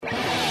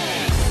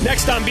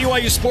Next on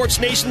BYU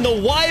Sports Nation,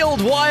 the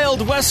Wild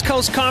Wild West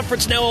Coast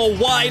Conference, now a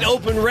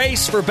wide-open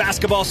race for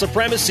basketball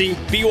supremacy.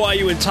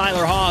 BYU and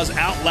Tyler Haws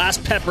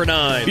outlast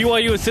Pepperdine.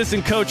 BYU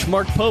assistant coach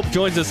Mark Pope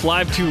joins us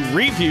live to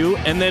review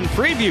and then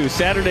preview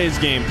Saturday's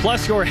game,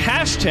 plus your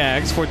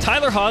hashtags for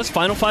Tyler Haws'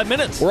 final 5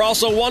 minutes. We're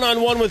also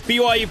one-on-one with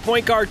BYU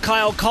point guard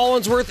Kyle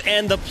Collinsworth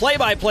and the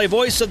play-by-play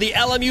voice of the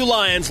LMU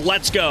Lions.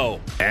 Let's go.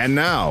 And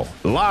now,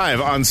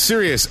 live on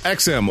Sirius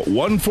XM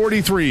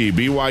 143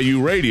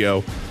 BYU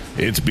Radio,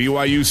 it's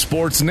BYU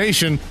Sports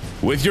Nation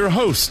with your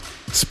hosts,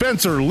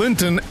 Spencer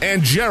Linton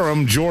and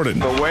Jerem Jordan.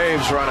 The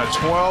Waves run a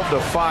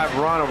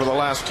 12-5 run over the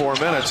last 4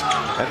 minutes,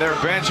 and their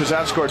bench has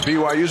outscored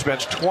BYU's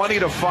bench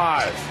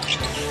 20-5.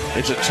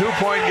 It's a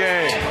 2-point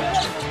game.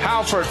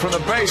 Halford from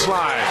the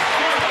baseline.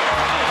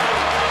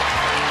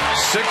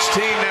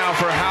 16 now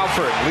for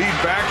Halford. Lead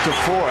back to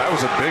 4. That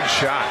was a big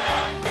shot.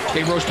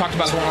 Dave Rose talked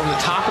about going over the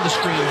top of the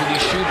screen with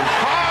these shooters.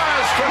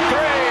 Haws for 3.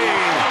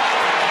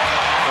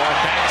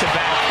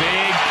 Back-to-back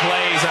big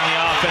plays on the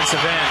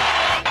offensive end.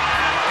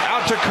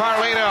 Out to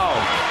Carlino.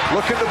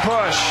 Looking to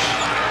push.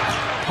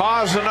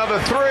 Haws another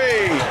 3.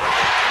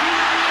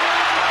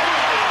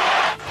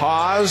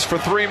 Haws for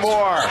 3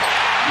 more.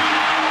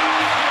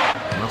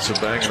 Lots of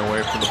banging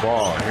away from the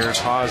ball. Here's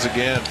Haws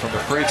again from the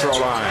free throw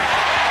line.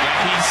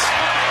 Yeah,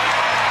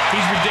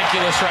 he's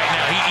ridiculous right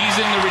now. He's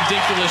in the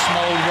ridiculous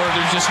mode where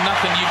there's just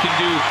nothing you can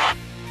do.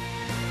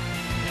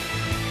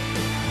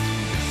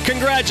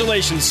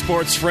 Congratulations,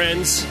 sports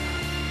friends.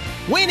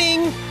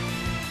 Winning!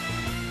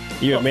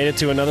 You have made it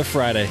to another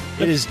Friday.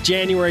 It is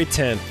January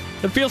 10th.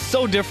 It feels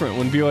so different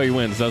when BYU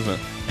wins, doesn't it?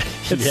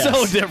 It's Yes.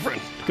 so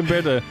different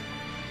compared to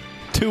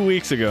 2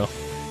 weeks ago.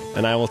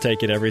 And I will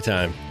take it every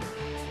time.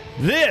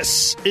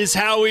 This is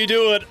how we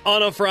do it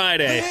on a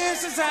Friday.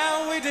 This is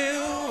how we do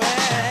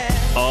it.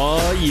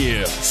 Oh,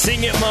 yeah.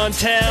 Sing it,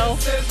 Montel.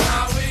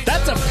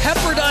 That's a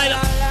Pepperdine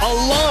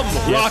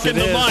alum rocking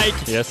the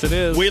mic. Yes, it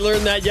is. We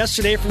learned that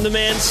yesterday from the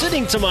man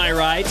sitting to my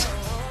right,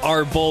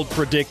 our bold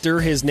predictor.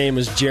 His name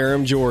is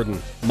Jerem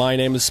Jordan. My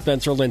name is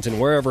Spencer Linton.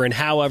 Wherever and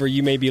however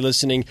you may be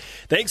listening,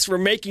 thanks for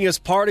making us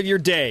part of your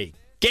day.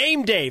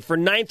 Game day for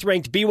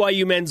 9th-ranked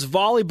BYU men's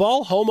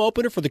volleyball. Home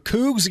opener for the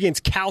Cougs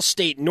against Cal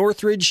State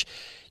Northridge.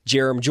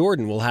 Jerem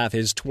Jordan will have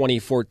his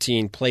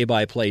 2014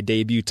 play-by-play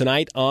debut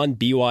tonight on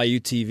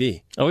BYU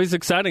TV. Always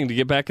exciting to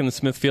get back in the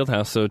Smith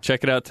Fieldhouse, so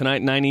check it out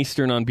tonight, 9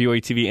 Eastern on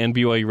BYU TV and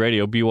BYU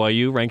Radio.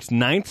 BYU ranks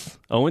 9th,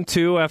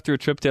 0-2 after a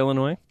trip to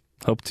Illinois.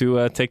 Hope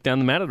to take down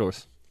the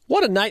Matadors.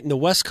 What a night in the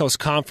West Coast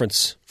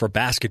Conference for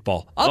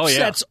basketball.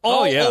 Upsets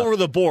Oh, yeah. all over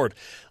the board.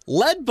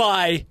 Led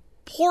by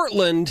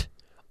Portland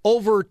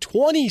over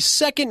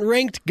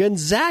 22nd-ranked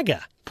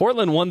Gonzaga.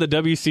 Portland won the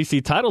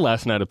WCC title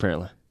last night,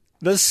 apparently.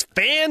 The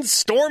fans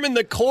storming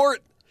the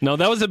court. No,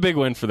 that was a big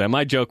win for them.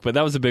 I joke, but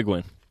that was a big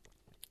win.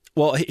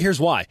 Well, here's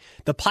why.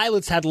 The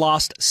Pilots had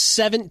lost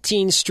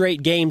 17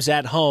 straight games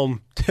at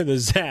home to the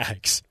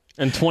Zags.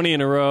 And 20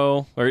 in a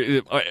row. Or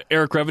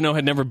Eric Revenue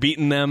had never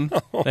beaten them,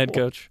 head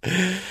coach.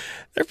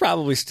 They're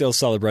probably still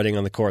celebrating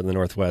on the court in the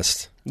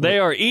Northwest. They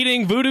are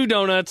eating voodoo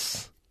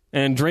donuts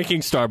and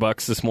drinking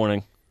Starbucks this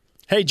morning.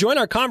 Hey, join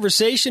our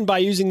conversation by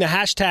using the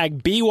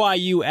hashtag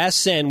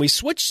BYUSN. We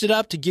switched it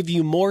up to give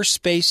you more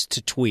space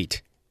to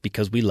tweet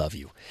because we love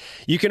you.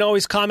 You can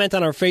always comment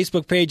on our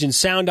Facebook page and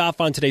sound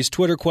off on today's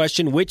Twitter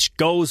question, which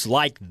goes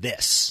like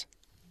this.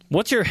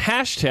 What's your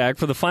hashtag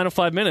for the final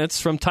 5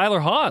 minutes from Tyler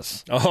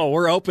Haws? Oh,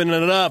 we're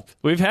opening it up.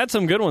 We've had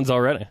some good ones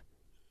already.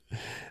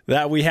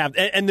 That we have.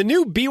 And the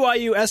new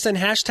BYUSN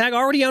hashtag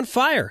already on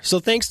fire. So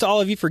thanks to all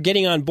of you for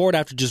getting on board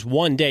after just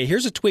one day.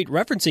 Here's a tweet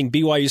referencing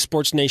BYU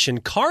Sports Nation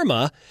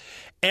Karma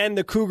and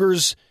the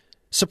Cougars'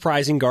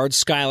 surprising guard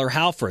Skylar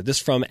Halford. This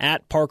from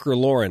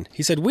 @ParkerLauren.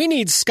 He said, we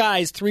need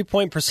Sky's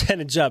 3-point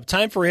percentage up.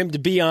 Time for him to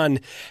be on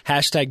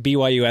hashtag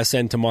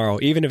BYUSN tomorrow,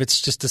 even if it's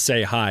just to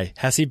say hi.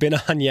 Has he been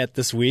on yet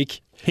this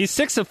week? He's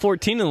 6 of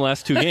 14 in the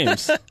last 2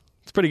 games.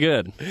 It's pretty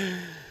good.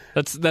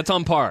 That's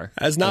on par.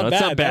 That's not bad.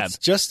 That's not bad. That's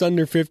just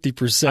under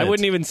 50%. I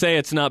wouldn't even say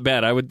it's not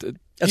bad.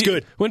 That's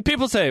good. When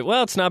people say,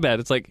 well, it's not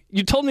bad, it's like,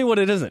 you told me what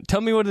it isn't.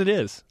 Tell me what it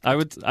is. I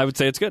would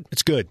say it's good.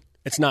 It's good.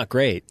 It's not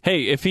great.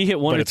 Hey, if he hit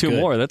one or two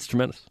more, that's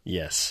tremendous.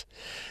 Yes.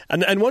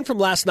 And one from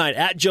last night,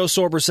 @Joe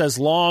Sorber says,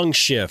 long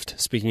shift,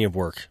 speaking of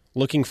work.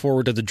 Looking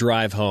forward to the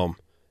drive home.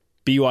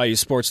 BYU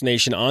Sports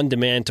Nation on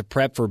demand to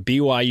prep for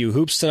BYU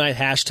Hoops tonight.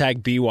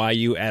 Hashtag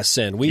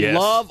BYUSN. We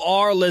love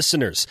our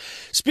listeners.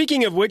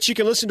 Speaking of which, you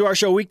can listen to our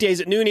show weekdays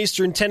at noon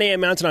Eastern, 10 a.m.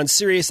 Mountain on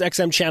Sirius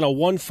XM Channel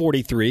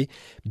 143,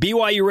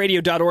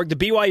 BYURadio.org, the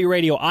BYU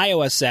Radio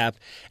iOS app,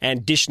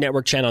 and Dish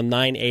Network Channel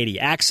 980.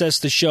 Access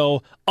the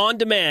show on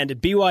demand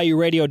at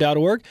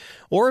BYURadio.org,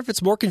 or if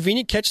it's more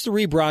convenient, catch the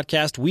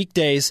rebroadcast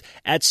weekdays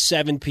at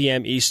 7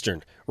 p.m.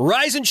 Eastern.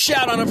 Rise and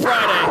shout on a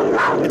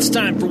Friday. It's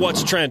time for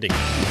What's Trending.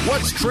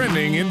 What's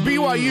trending in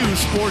BYU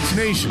Sports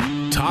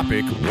Nation?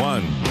 Topic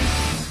 1.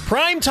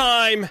 Prime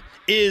time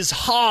is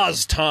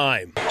Haws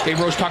time. Dave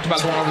Rose talked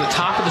about going over the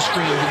top of the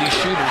screen with these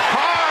shooters.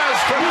 Haws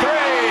for 3.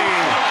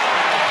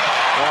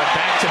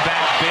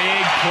 Back-to-back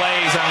big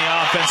plays on the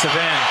offensive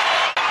end.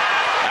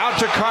 out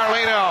to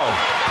Carlino.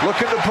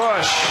 Looking to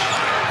push.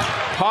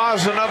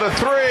 Haws another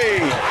three.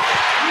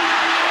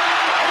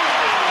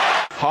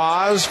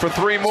 Haws for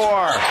three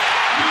more.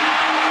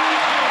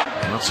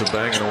 Lots of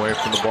banging away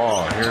from the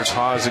ball. Here's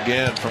Haws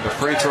again from the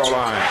free throw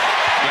line.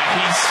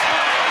 Yeah,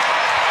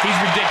 he's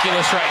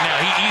ridiculous right now.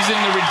 He's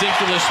in the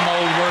ridiculous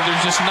mode where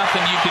there's just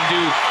nothing you can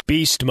do.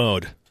 Beast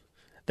mode.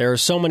 There are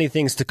so many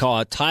things to call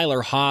it.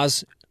 Tyler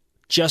Haws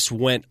just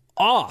went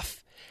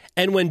off.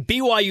 And when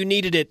BYU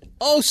needed it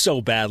oh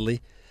so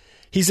badly,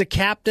 he's a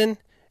captain,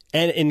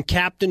 and in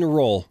captain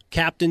role,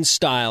 captain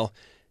style,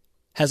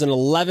 has an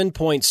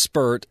 11-point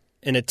spurt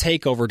in a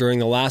takeover during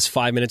the last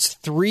 5 minutes.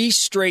 3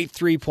 straight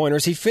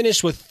three-pointers. He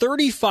finished with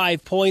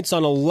 35 points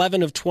on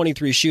 11 of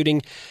 23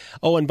 shooting.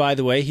 Oh, and by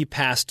the way, he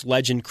passed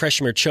legend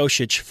Krešimir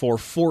Ćosić for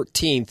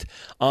 14th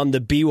on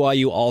the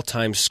BYU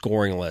all-time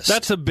scoring list.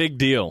 That's a big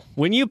deal.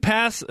 When you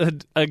pass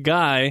a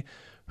guy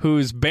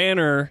whose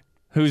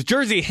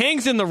jersey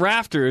hangs in the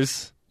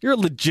rafters, you're a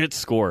legit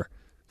scorer.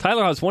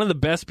 Tyler Haws, one of the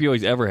best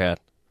BYU's ever had.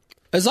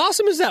 As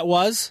awesome as that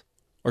was,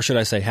 or should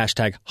I say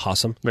hashtag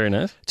awesome. Very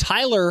nice.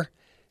 Tyler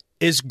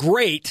is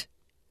great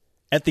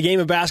at the game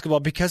of basketball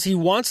because he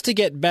wants to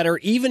get better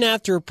even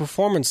after a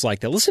performance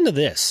like that. Listen to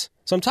this.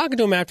 So I'm talking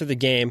to him after the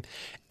game.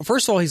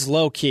 First of all, he's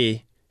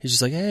low-key. He's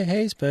just like,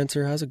 hey,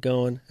 Spencer, how's it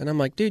going? And I'm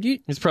like, dude,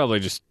 He's probably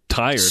just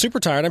tired. Super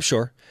tired, I'm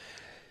sure.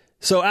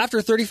 So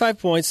after 35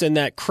 points and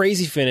that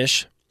crazy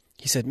finish,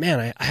 he said,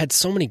 man, I had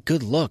so many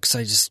good looks.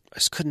 I just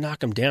couldn't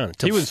knock him down.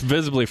 He was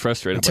visibly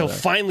frustrated until by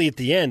that. Finally at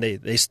the end,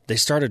 they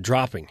started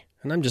dropping.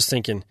 And I'm just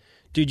thinking,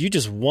 dude, you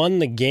just won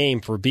the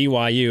game for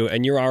BYU,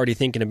 and you're already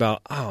thinking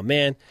about, oh,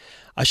 man,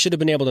 I should have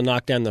been able to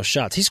knock down those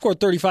shots. He scored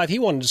 35. He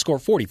wanted to score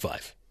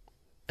 45.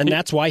 And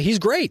that's why he's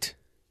great.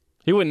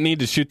 He wouldn't need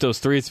to shoot those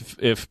threes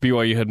if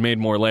BYU had made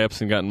more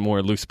layups and gotten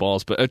more loose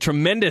balls. But a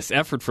tremendous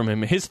effort from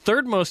him. His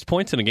third most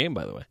points in a game,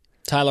 by the way.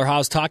 Tyler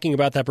Haws talking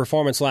about that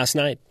performance last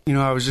night.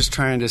 I was just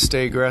trying to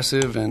stay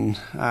aggressive, and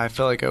I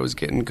felt like I was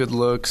getting good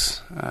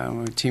looks.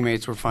 My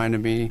teammates were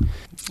finding me.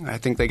 I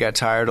think they got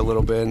tired a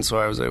little bit, and so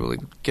I was able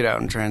to get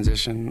out and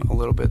transition a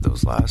little bit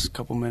those last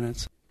couple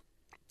minutes.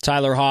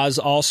 Tyler Haws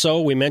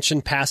also, we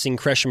mentioned passing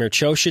Krešimir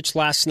Ćosić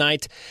last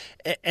night,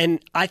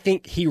 and I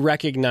think he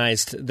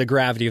recognized the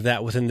gravity of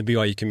that within the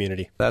BYU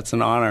community. That's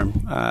an honor.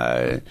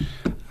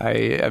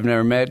 I've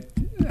never met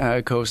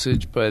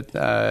Ćosić, but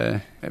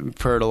I've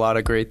heard a lot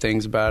of great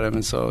things about him,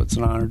 and so it's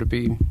an honor to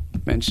be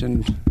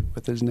mentioned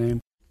with his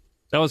name.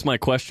 That was my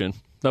question.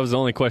 That was the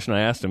only question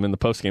I asked him in the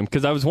postgame,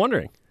 because I was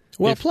wondering.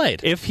 Well played.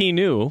 If he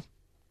knew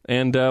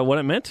and what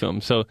it meant to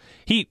him. So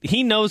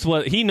he knows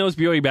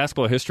BYU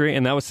basketball history,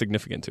 and that was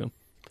significant to him.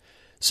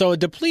 So a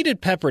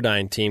depleted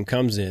Pepperdine team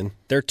comes in.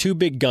 Their two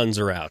big guns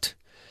are out.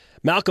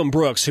 Malcolm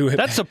Brooks,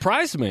 that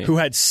surprised me, who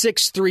had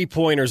 6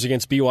 3-pointers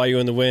against BYU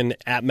in the win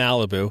at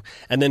Malibu,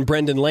 and then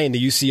Brendan Lane,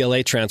 the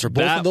UCLA transfer.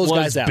 Both of those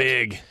guys out. That was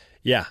big.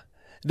 Yeah.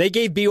 They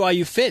gave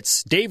BYU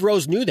fits. Dave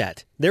Rose knew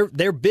that.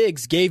 Their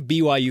bigs gave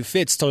BYU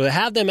fits. So to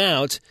have them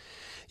out,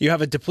 you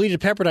have a depleted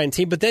Pepperdine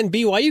team, but then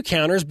BYU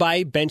counters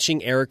by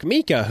benching Eric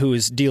Mika, who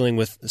is dealing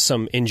with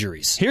some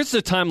injuries. Here's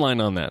the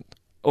timeline on that,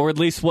 or at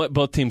least what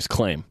both teams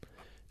claim.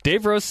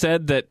 Dave Rose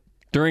said that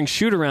during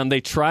shoot-around, they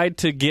tried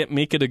to get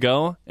Mika to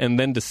go and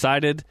then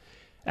decided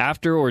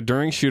after or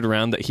during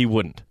shoot-around that he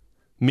wouldn't.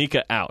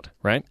 Mika out,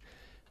 right?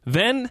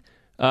 Then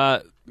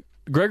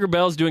Gregor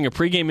Bell's doing a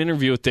pregame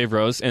interview with Dave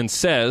Rose and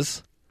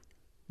says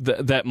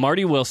that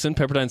Marty Wilson,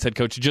 Pepperdine's head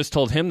coach, just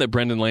told him that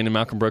Brendan Lane and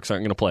Malcolm Brooks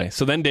aren't going to play.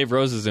 So then Dave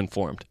Rose is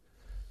informed.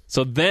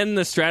 So then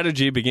the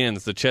strategy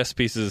begins. The chess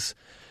pieces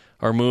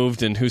are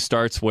moved and who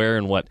starts where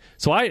and what.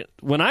 So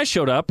when I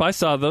showed up, I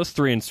saw those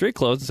three in street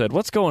clothes and said,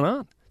 what's going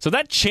on? So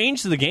that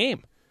changed the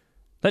game.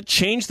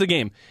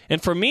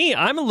 And for me,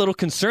 I'm a little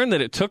concerned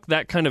that it took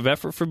that kind of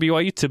effort for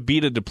BYU to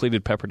beat a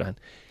depleted Pepperdine,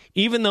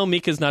 even though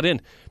Mika's not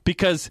in,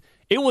 because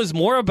it was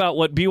more about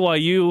what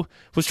BYU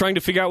was trying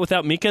to figure out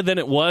without Mika than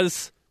it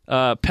was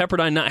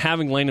Pepperdine not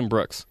having Lane and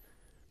Brooks.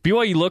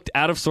 BYU looked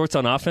out of sorts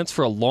on offense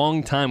for a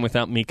long time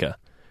without Mika.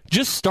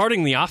 Just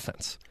starting the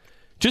offense.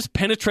 Just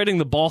penetrating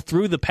the ball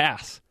through the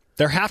pass.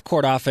 Their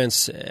half-court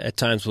offense at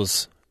times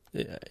was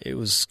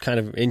kind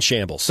of in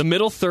shambles. The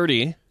middle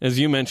 30, as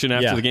you mentioned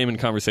after the game in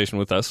conversation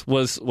with us,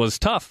 was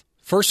tough.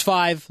 First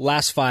 5,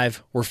 last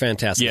 5 were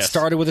fantastic. Yes.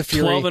 Started with a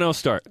fury. 12-0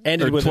 start.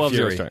 Ended with a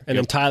fury. Start. And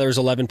then Tyler's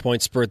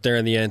 11-point spurt there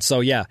in the end.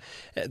 So, yeah,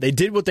 they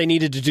did what they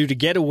needed to do to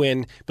get a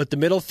win, but the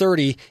middle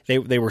 30,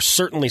 they were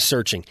certainly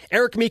searching.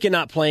 Eric Mika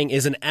not playing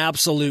is an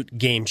absolute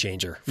game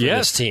changer for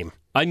this team.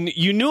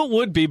 You knew it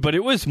would be, but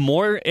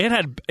it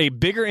had a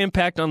bigger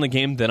impact on the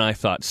game than I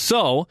thought.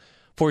 So,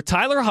 for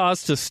Tyler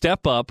Haws to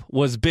step up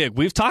was big.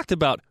 We've talked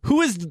about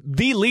who is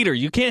the leader.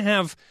 You can't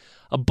have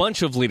a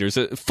bunch of leaders.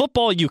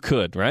 Football, you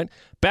could, right?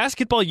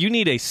 Basketball, you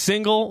need a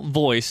single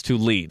voice to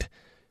lead.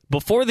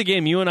 Before the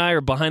game, you and I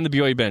are behind the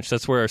BYU bench.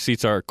 That's where our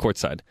seats are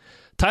courtside.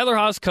 Tyler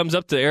Haws comes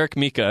up to Eric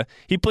Mika.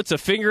 He puts a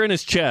finger in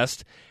his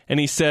chest, and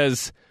he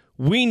says,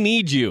 we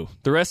need you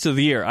the rest of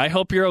the year. I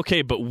hope you're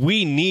okay, but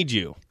we need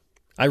you.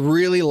 I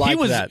really like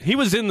that. He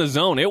was in the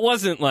zone. It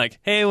wasn't like,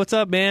 hey, what's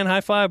up, man?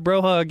 High five,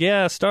 bro hug.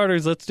 Yeah,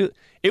 starters, let's do it.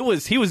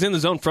 He was in the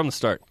zone from the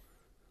start.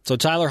 So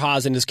Tyler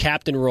Haws in his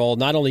captain role,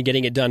 not only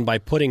getting it done by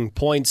putting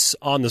points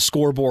on the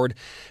scoreboard,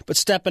 but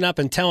stepping up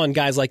and telling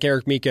guys like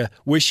Eric Mika,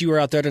 wish you were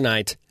out there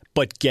tonight,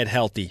 but get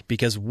healthy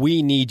because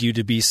we need you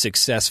to be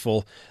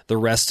successful the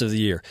rest of the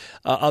year.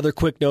 Other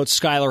quick notes,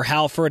 Skylar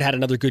Halford had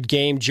another good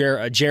game.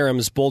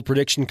 Jerem's bold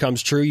prediction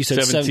comes true. You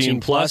said 17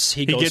 plus.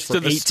 He gets for to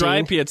the 18.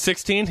 stripe. He had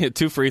 16, hit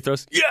 2 free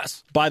throws.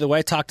 Yes! By the way,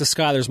 I talked to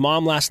Skylar's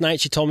mom last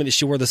night. She told me that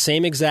she wore the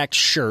same exact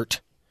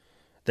shirt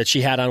that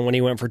she had on when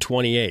he went for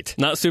 28.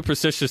 Not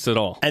superstitious at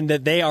all. And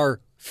that they are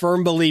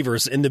firm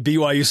believers in the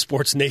BYU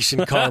Sports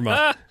Nation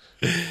karma.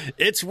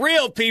 It's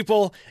real,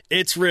 people.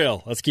 It's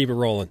real. Let's keep it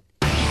rolling.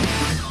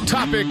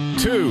 Topic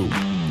 2.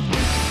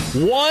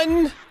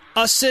 1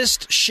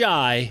 assist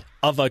shy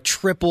of a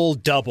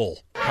triple-double.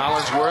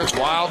 Collinsworth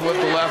wild with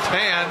the left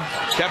hand,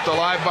 kept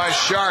alive by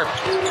Sharp.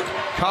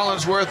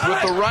 Collinsworth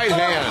with the right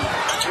hand.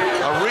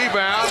 A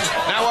rebound,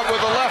 now up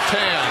with the left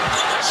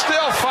hand.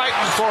 Still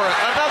fighting for it.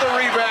 Another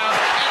rebound,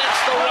 and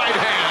it's the right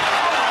hand.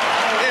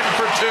 In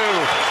for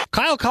 2.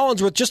 Kyle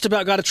Collinsworth just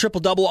about got a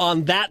triple-double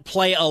on that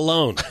play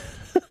alone.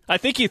 I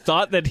think he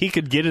thought that he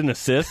could get an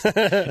assist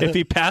if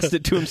he passed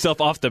it to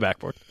himself off the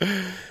backboard.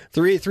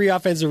 Three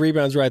offensive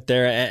rebounds right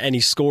there, and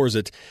he scores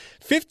it.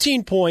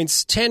 15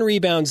 points, 10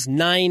 rebounds,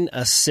 9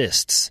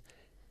 assists.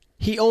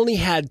 He only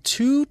had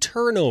 2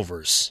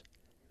 turnovers.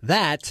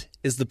 That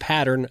is the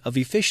pattern of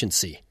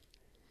efficiency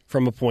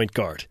from a point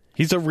guard.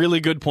 He's a really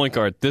good point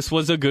guard. This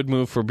was a good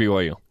move for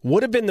BYU.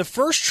 Would have been the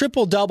first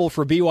triple-double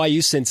for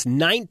BYU since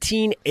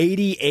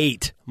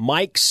 1988.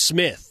 Mike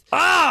Smith.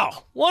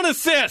 Oh, 1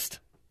 assist!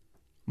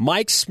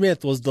 Mike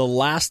Smith was the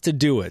last to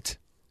do it.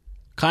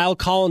 Kyle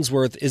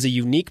Collinsworth is a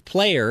unique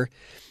player.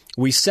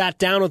 We sat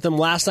down with him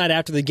last night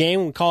after the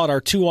game. We call it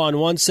our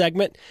 2-on-1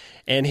 segment.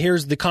 And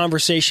here's the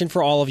conversation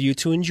for all of you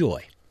to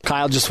enjoy.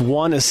 Kyle, just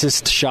 1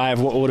 assist shy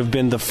of what would have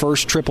been the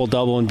first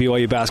triple-double in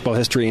BYU basketball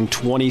history in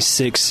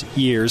 26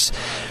 years.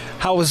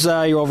 How was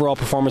your overall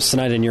performance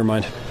tonight in your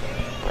mind?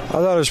 I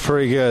thought it was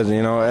pretty good.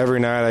 You know, every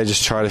night I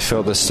just try to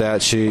fill the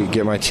stat sheet,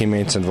 get my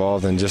teammates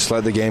involved, and just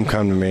let the game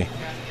come to me.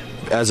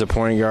 As a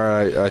point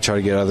guard, I try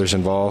to get others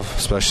involved,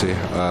 especially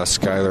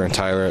Skylar and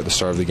Tyler at the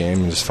start of the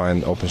game, and just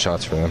find open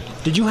shots for them.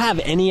 Did you have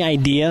any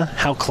idea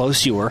how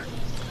close you were?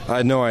 I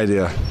had no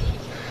idea.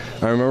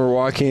 I remember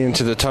walking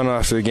into the tunnel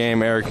after the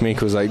game, Eric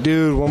Meek was like,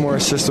 dude, 1 more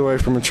assist away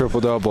from a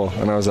triple-double.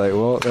 And I was like,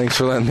 well, thanks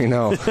for letting me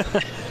know.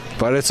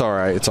 But it's all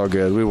right. It's all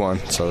good. We won,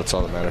 so that's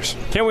all that matters.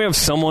 Can't we have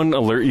someone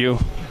alert you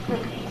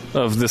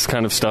of this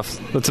kind of stuff?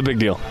 That's a big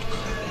deal.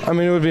 I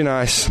mean, it would be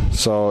nice.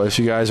 So if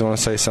you guys want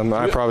to say something,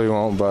 I probably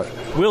won't, but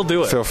we'll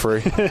do it. Feel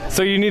free.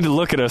 So you need to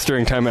look at us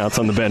during timeouts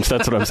on the bench.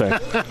 That's what I'm saying.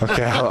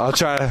 Okay, I'll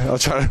try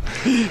to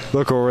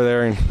look over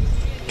there and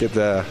get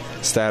the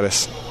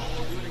status.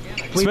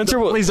 Spencer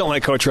please don't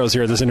let Coach Rose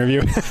hear this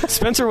interview.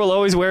 Spencer will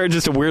always wear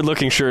just a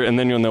weird-looking shirt, and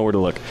then you'll know where to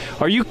look.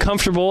 Are you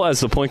comfortable as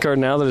the point guard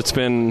now that it's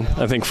been,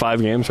 I think,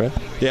 5 games, right?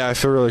 Yeah, I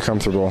feel really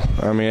comfortable.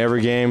 I mean,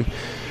 every game,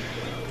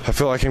 I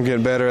feel like I'm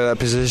getting better at that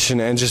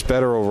position and just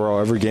better overall.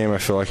 Every game, I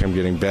feel like I'm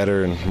getting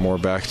better and more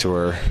back to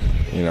where,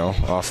 you know,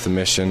 off the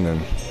mission,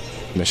 and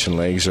mission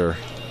legs are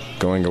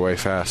going away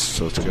fast,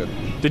 so it's good.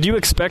 Did you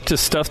expect to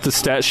stuff the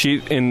stat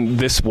sheet in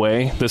this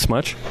way, this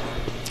much?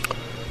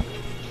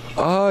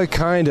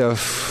 Kind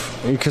of.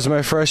 Because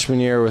my freshman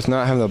year, with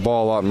not having the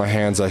ball a lot in my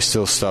hands, I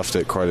still stuffed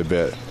it quite a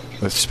bit,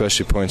 with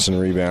especially points and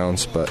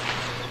rebounds. But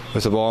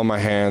with the ball in my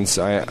hands,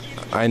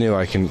 I knew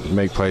I can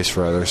make plays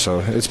for others. So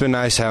it's been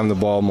nice having the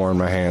ball more in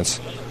my hands.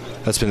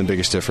 That's been the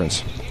biggest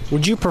difference.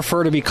 Would you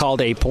prefer to be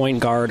called a point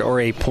guard or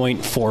a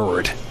point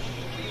forward?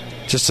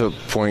 Just a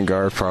point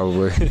guard,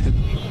 probably.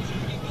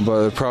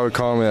 But they're probably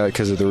calling me that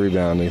because of the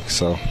rebounding,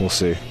 so we'll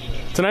see.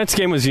 Tonight's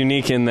game was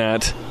unique in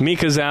that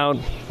Mika's out,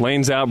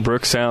 Lane's out,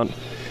 Brooks out.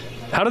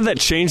 How did that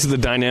change the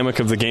dynamic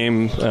of the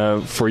game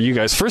for you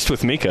guys? First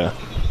with Mika.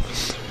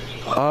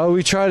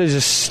 We try to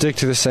just stick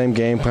to the same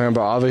game plan,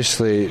 but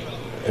obviously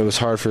it was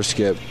hard for us to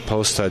get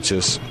post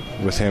touches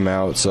with him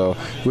out, so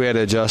we had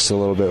to adjust a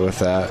little bit with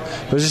that.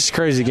 It was just a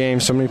crazy game,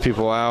 so many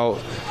people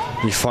out.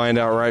 You find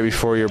out right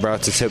before you're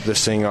about to tip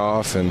this thing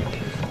off, and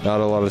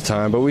not a lot of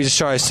time. But we just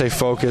try to stay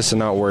focused and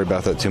not worry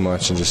about that too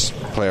much and just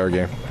play our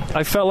game.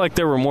 I felt like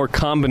there were more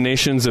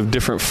combinations of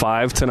different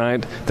 5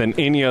 tonight than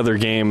any other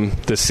game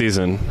this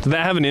season. Did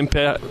that have an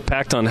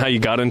impact on how you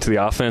got into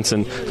the offense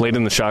and laid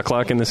in the shot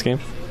clock in this game?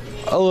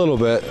 A little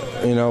bit.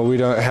 You know, we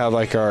don't have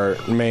like our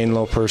main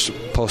low post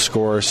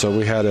scorer, so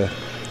we had it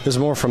was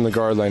more from the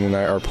guard lane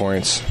tonight, our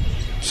points.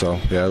 So,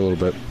 yeah, a little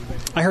bit.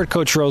 I heard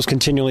Coach Rose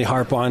continually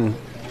harp on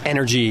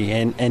energy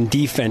and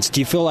defense. Do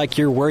you feel like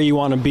you're where you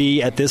want to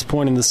be at this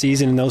point in the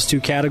season in those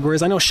 2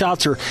 categories? I know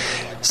shots are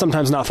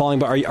sometimes not falling,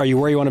 but are you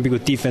where you want to be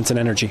with defense and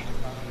energy?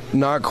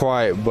 Not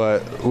quite,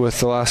 but with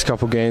the last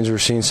couple games, we're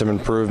seeing some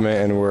improvement,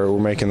 and we're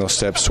making those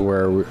steps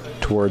to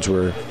towards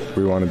where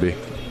we want to be.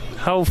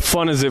 How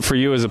fun is it for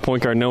you as a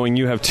point guard knowing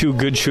you have 2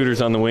 good shooters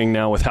on the wing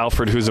now with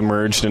Halford, who's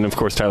emerged, and, of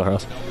course, Tyler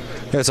Haws?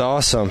 It's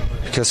awesome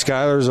because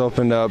Skylar's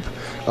opened up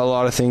a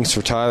lot of things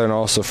for Tyler and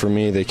also for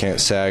me. They can't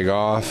sag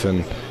off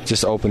and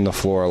just open the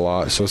floor a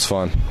lot, so it's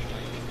fun.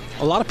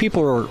 A lot of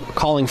people are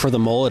calling for the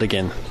mullet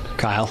again,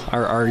 Kyle.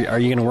 Are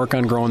you going to work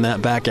on growing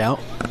that back out?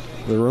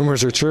 The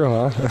rumors are true,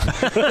 huh?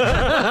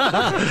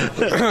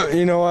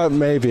 You know what?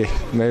 Maybe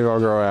I'll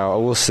grow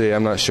out. We'll see.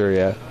 I'm not sure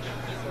yet.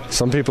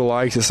 Some people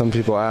liked it. Some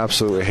people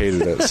absolutely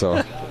hated it,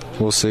 so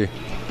we'll see.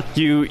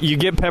 You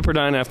get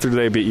Pepperdine after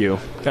they beat you.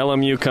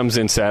 LMU comes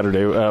in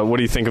Saturday. What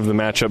do you think of the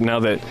matchup now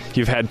that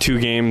you've had 2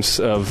 games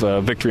of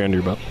victory under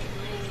your belt?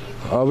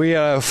 We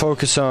got to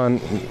focus on,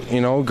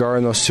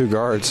 guarding those 2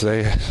 guards.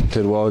 They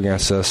did well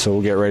against us, so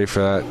we'll get ready for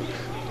that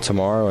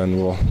tomorrow,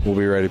 and we'll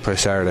be ready to play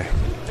Saturday.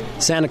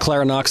 Santa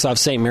Clara knocks off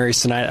St.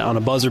 Mary's tonight on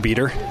a buzzer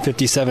beater,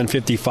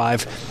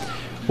 57-55.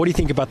 What do you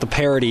think about the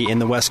parity in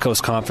the West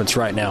Coast Conference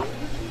right now?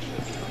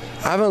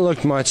 I haven't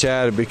looked much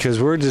at it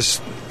because we're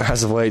just,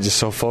 as of late, just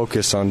so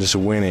focused on just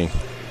winning.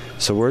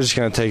 So we're just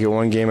going to take it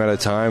one game at a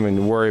time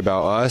and worry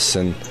about us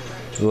and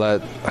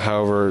let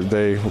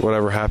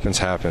whatever happens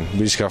happen. We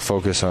just got to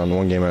focus on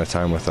one game at a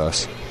time with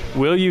us.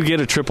 Will you get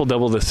a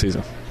triple-double this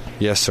season?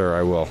 Yes, sir,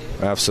 I will.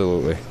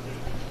 Absolutely.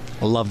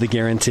 I love the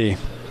guarantee.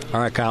 All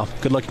right, Kyle.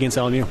 Good luck against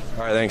LMU.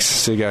 All right, thanks.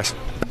 See you guys.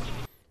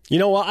 You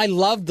know what? I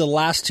loved the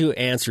last 2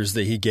 answers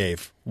that he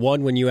gave.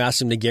 One, when you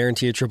asked him to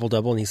guarantee a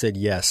triple-double, and he said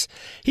yes.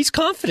 He's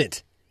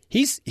confident.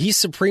 He's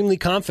supremely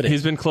confident.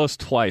 He's been close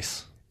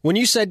twice. When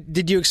you said,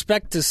 did you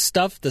expect to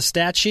stuff the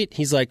stat sheet?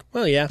 He's like,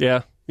 well,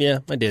 yeah. Yeah,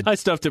 I did. I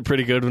stuffed it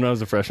pretty good when I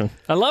was a freshman.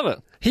 I love it.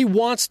 He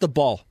wants the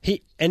ball.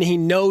 He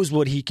knows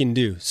what he can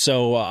do.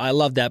 So I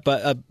love that.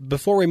 But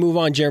before we move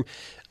on, Jeremy,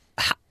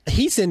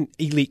 he's in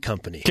elite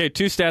company. Okay,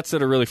 2 stats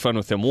that are really fun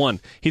with him.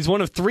 1, he's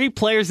one of 3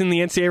 players in the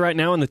NCAA right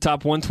now in the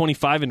top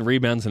 125 in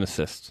rebounds and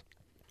assists.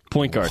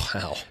 Point guard.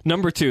 Wow.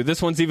 Number 2,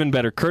 this one's even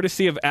better,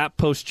 courtesy of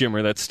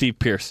 @PostGymmer, that's Steve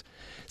Pierce.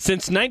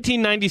 Since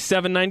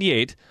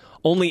 1997-98,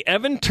 only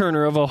Evan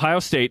Turner of Ohio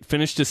State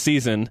finished a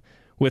season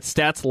with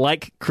stats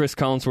like Chris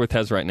Collinsworth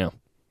has right now,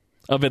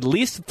 of at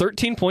least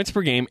 13 points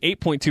per game,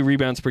 8.2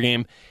 rebounds per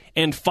game,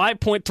 and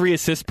 5.3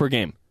 assists per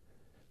game.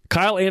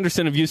 Kyle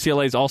Anderson of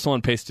UCLA is also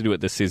on pace to do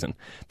it this season.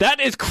 That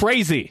is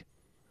crazy.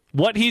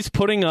 What he's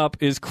putting up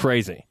is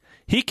crazy.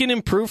 He can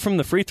improve from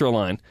the free throw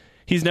line.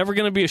 He's never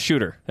going to be a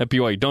shooter at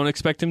BYU. Don't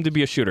expect him to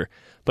be a shooter.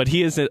 But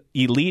he is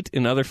elite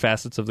in other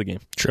facets of the game.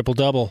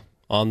 Triple-double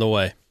on the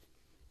way.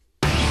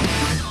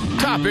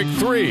 Topic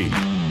 3.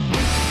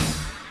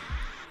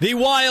 The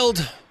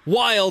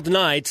wild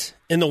night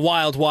in the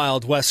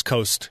Wild West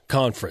Coast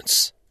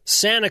Conference.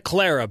 Santa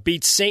Clara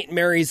beats St.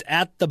 Mary's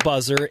at the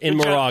buzzer in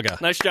Moraga.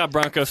 Nice job,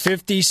 Broncos.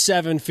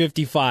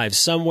 57-55.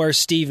 Somewhere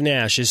Steve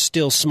Nash is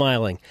still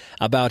smiling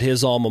about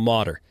his alma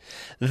mater.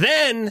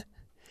 Then,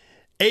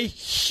 a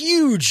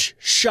huge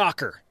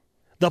shocker.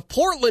 The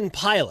Portland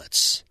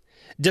Pilots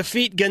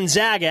defeat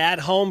Gonzaga at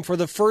home for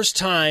the first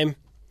time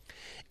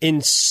in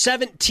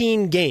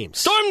 17 games.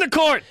 Storm the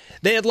court!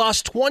 They had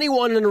lost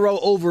 21 in a row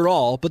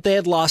overall, but they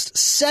had lost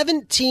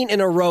 17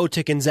 in a row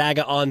to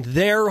Gonzaga on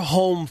their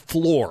home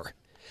floor.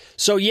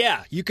 So,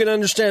 yeah, you can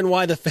understand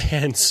why the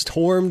fans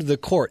stormed the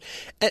court.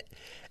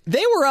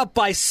 They were up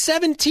by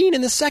 17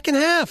 in the second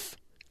half.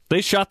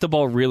 They shot the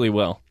ball really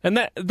well.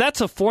 And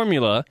that's a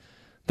formula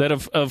that,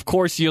 of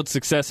course, yields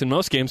success in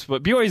most games.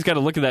 But BYU's got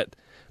to look at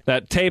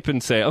that tape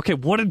and say, okay,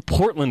 what did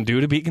Portland do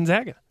to beat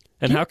Gonzaga?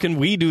 And how can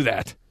we do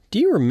that? Do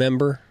you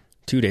remember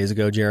 2 days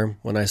ago, Jerem,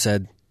 when I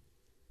said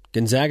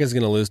Gonzaga's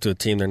going to lose to a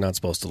team they're not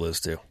supposed to lose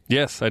to?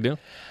 Yes, I do.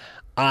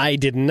 I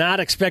did not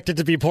expect it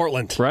to be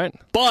Portland. Right.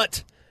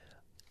 But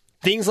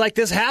things like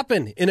this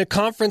happen in a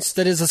conference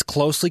that is as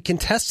closely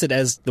contested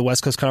as the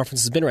West Coast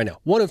Conference has been right now.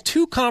 One of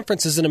 2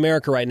 conferences in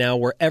America right now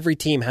where every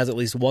team has at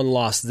least one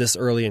loss this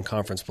early in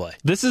conference play.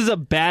 This is a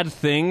bad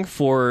thing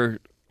for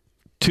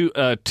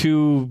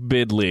two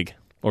bid league,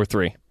 or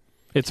 3.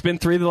 It's been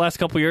 3 the last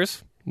couple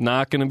years.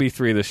 Not going to be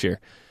 3 this year.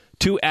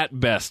 2 at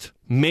best,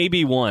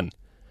 maybe 1.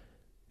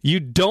 You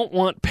don't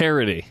want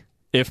parity.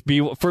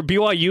 For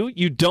BYU,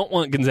 you don't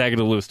want Gonzaga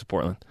to lose to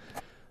Portland.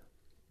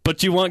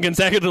 But you want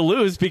Gonzaga to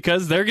lose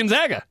because they're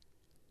Gonzaga.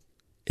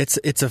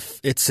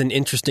 It's an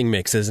interesting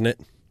mix, isn't it?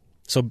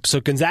 So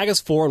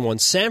Gonzaga's 4-1.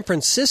 San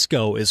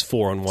Francisco is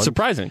 4-1.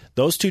 Surprising.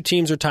 Those 2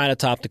 teams are tied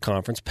atop the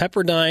conference.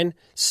 Pepperdine,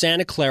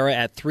 Santa Clara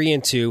at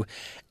 3-2,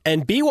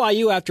 and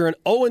BYU after an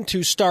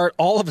 0-2 start,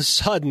 all of a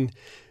sudden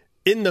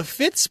in the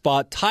 5th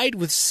spot, tied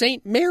with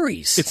St.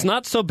 Mary's. It's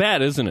not so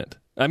bad, isn't it?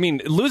 I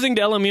mean, losing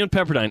to LMU and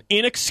Pepperdine,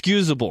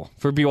 inexcusable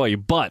for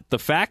BYU. But the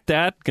fact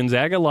that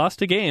Gonzaga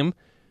lost a game,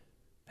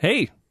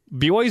 hey,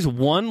 BYU's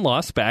 1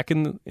 loss back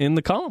in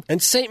the column.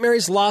 And St.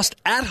 Mary's lost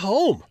at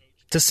home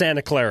to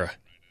Santa Clara.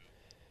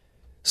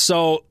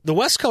 So the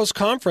West Coast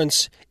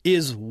Conference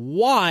is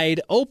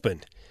wide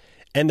open.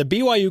 And the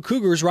BYU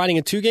Cougars riding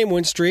a 2-game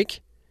win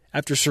streak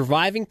after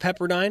surviving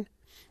Pepperdine.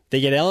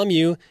 They get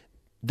LMU.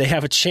 They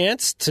have a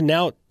chance to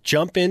now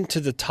jump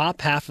into the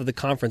top half of the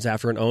conference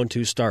after an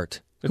 0-2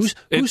 start.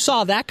 Who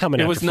saw that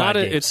coming after 5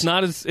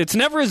 games? It's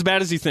never as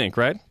bad as you think,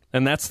 right?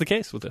 And that's the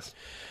case with this.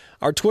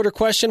 Our Twitter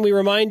question, we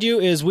remind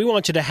you, is we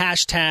want you to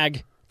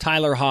hashtag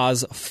Tyler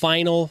Haws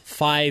final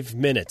 5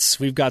 minutes.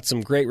 We've got some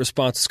great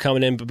responses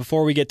coming in, but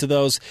before we get to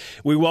those,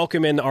 we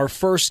welcome in our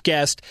first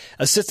guest,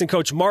 assistant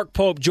coach Mark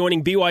Pope,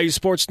 joining BYU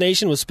Sports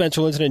Nation with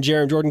Spencer Linton and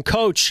Jeremy Jordan.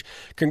 Coach,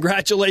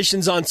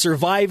 congratulations on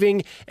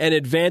surviving and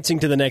advancing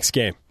to the next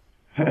game.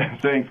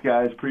 Thanks,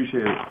 guys.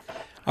 Appreciate it.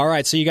 All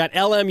right, so you got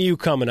LMU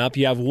coming up.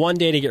 You have 1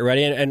 day to get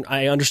ready, and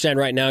I understand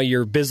right now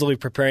you're busily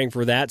preparing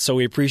for that, so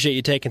we appreciate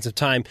you taking some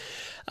time.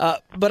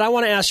 But I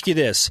want to ask you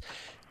this.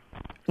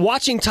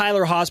 Watching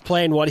Tyler Haws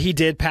play and what he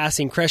did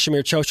passing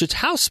Krešimir Ćosić,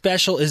 how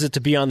special is it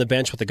to be on the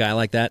bench with a guy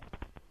like that?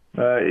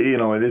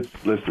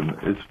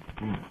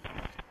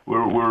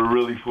 We're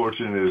really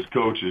fortunate as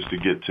coaches to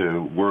get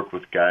to work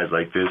with guys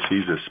like this.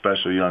 He's a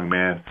special young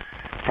man,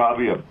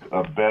 probably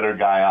a better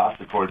guy off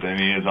the court than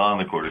he is on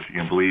the court, if you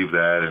can believe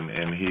that,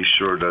 and he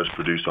sure does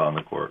produce on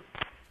the court.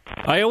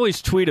 I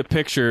always tweet a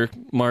picture,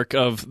 Mark,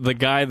 of the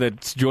guy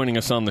that's joining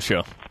us on the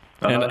show.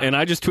 And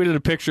I just tweeted a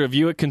picture of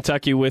you at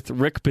Kentucky with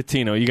Rick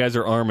Pitino. You guys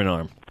are arm in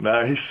arm.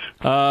 Nice.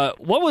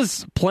 What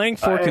was playing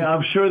for?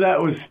 I'm sure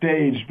that was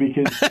staged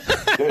because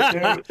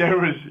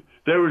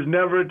there was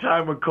never a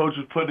time when coach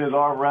was putting his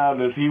arm around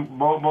us.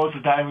 Most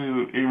of the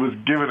time he was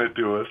giving it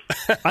to us.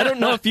 I don't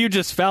know if you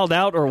just fouled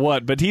out or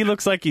what, but he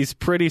looks like he's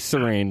pretty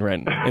serene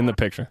right in the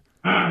picture.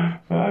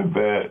 I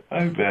bet.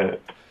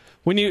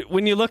 When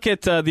you look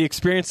at the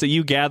experience that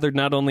you gathered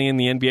not only in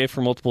the NBA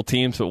for multiple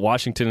teams, but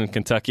Washington and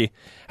Kentucky,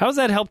 how has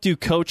that helped you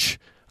coach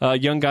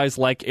young guys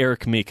like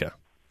Eric Mika?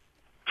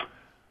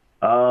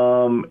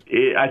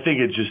 I think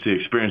it's just the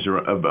experience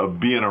of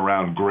being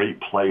around great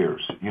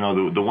players. You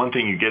know, the one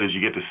thing you get is you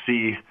get to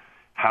see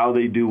how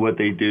they do what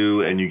they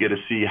do, and you get to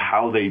see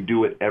how they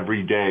do it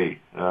every day,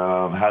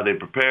 how they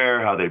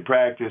prepare, how they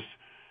practice,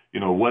 you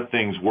know, what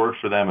things work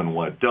for them and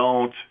what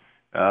don't.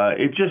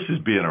 It just is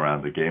being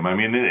around the game. I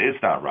mean,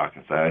 it's not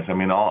rocket science. I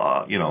mean,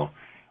 all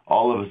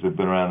of us have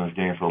been around this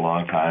game for a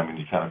long time, and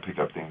you kind of pick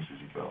up things as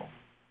you go.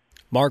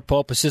 Mark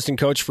Pope, assistant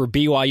coach for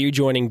BYU,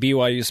 joining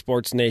BYU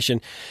Sports Nation.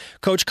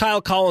 Coach,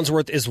 Kyle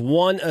Collinsworth is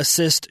 1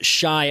 assist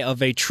shy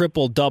of a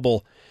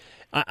triple-double.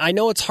 I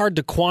know it's hard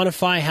to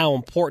quantify how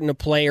important a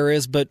player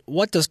is, but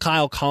what does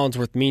Kyle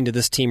Collinsworth mean to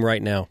this team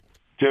right now?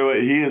 So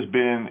he has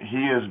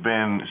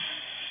been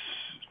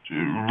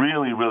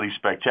really, really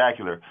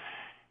spectacular.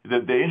 The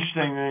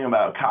interesting thing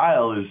about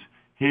Kyle is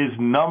his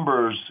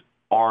numbers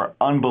are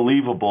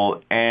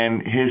unbelievable,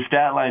 and his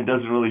stat line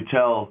doesn't really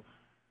tell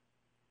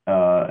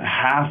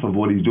half of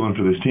what he's doing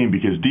for this team,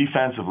 because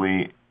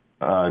defensively,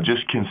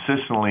 just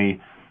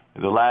consistently,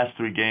 the last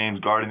 3 games,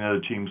 guarding the other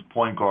team's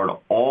point guard,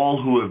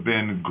 all who have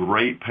been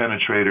great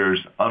penetrators,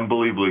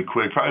 unbelievably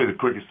quick, probably the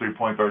quickest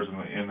 3-point guards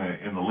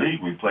in the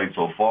league we've played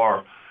so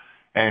far,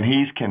 and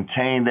he's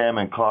contained them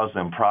and caused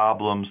them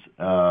problems.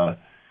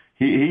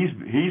 He's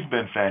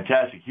been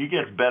fantastic. He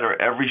gets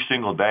better every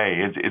single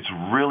day. It's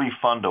really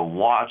fun to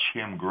watch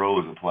him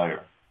grow as a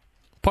player.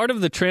 Part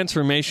of the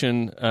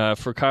transformation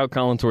for Kyle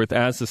Collinsworth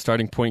as the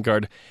starting point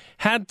guard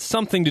had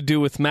something to do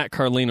with Matt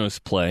Carlino's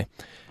play.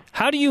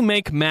 How do you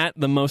make Matt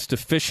the most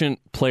efficient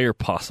player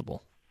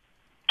possible?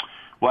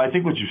 Well, I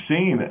think what you've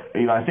seen,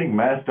 I think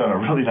Matt's done a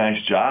really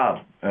nice job.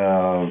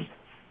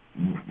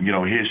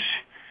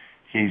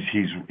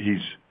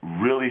 He's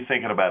really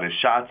thinking about his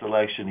shot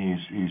selection.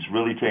 He's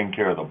really taking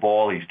care of the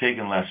ball. He's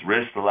taking less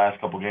risks the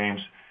last couple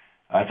games.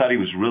 I thought he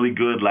was really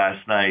good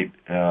last night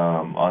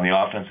on the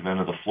offensive end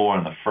of the floor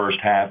in the first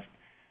half.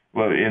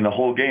 Well, in the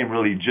whole game,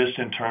 really, just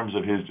in terms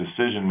of his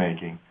decision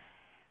making,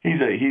 he's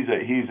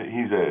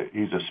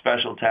a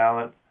special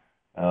talent,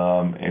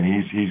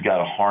 and he's got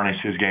to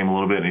harness his game a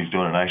little bit, and he's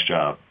doing a nice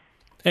job.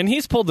 And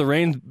he's pulled the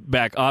reins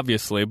back,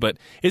 obviously, but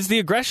is the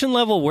aggression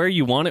level where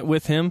you want it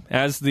with him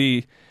as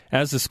the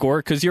scorer?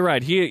 Because you're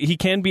right, he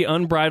can be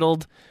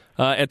unbridled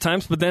at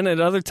times, but then at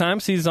other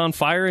times he's on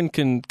fire and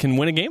can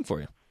win a game for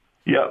you.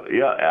 Yeah,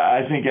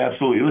 I think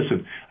absolutely.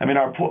 Listen, I mean,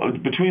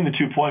 between the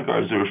 2 point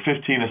guards, there were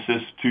 15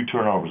 assists, 2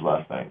 turnovers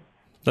last night.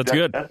 That's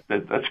good.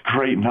 That's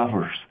great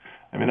numbers.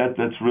 I mean,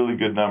 that's really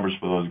good numbers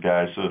for those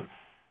guys. So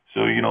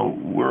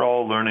we're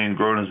all learning and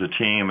growing as a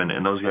team,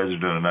 and those guys are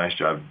doing a nice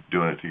job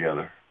doing it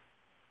together.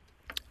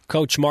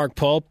 Coach Mark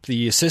Pope,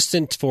 the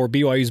assistant for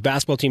BYU's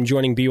basketball team,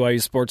 joining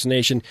BYU Sports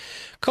Nation.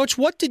 Coach,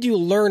 what did you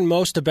learn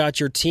most about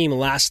your team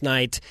last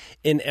night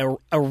in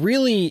a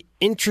really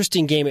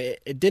interesting game?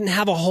 It didn't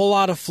have a whole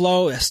lot of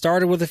flow. It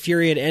started with a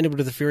fury, it ended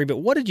with a fury. But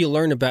what did you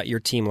learn about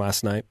your team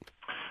last night?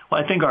 Well,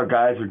 I think our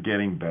guys are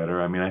getting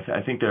better. I mean,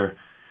 I think they're,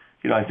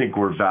 I think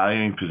we're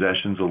valuing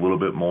possessions a little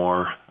bit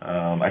more.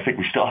 I think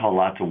we still have a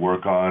lot to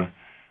work on.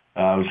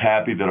 I was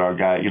happy that our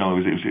guy,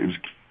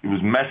 it was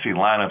messy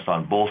lineups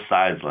on both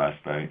sides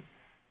last night.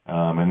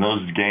 And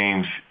those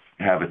games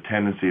have a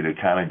tendency to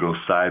kind of go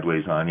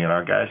sideways on you. And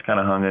our guys kind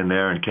of hung in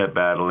there and kept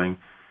battling.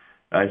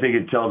 I think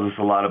it tells us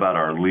a lot about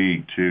our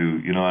league, too.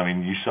 You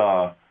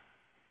saw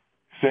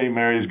St.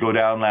 Mary's go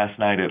down last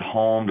night at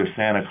home to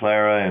Santa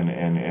Clara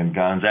and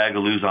Gonzaga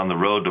lose on the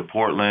road to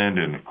Portland.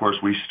 And, of course,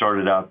 we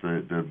started out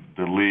the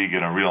league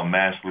in a real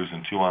mess,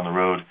 losing 2 on the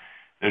road.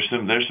 there's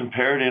some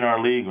parity in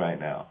our league right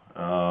now,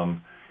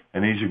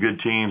 and these are good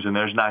teams, and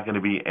there's not going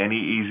to be any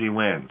easy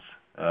wins.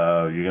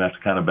 You're going to have to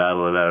kind of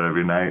battle it out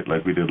every night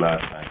like we did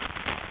last night.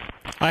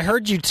 I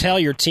heard you tell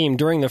your team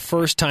during the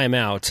first time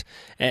out,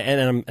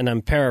 and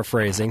I'm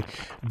paraphrasing,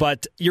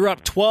 but you're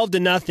up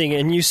 12-0,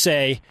 and you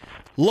say,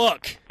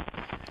 "Look,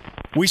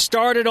 we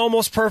started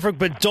almost perfect,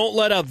 but don't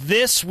let up.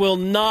 This will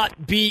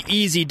not be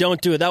easy.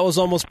 Don't do it." That was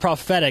almost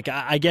prophetic.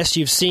 I guess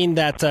you've seen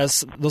that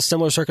those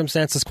similar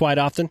circumstances quite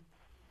often.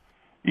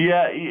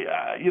 Yeah,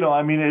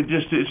 I mean, it's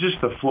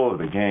just the flow of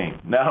the game.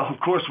 Now, of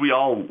course, we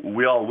all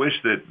wish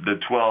that the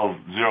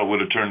 12-0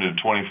 would have turned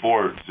into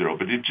 24-0,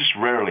 but it just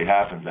rarely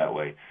happens that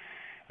way.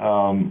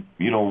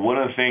 One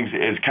of the things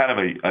is kind of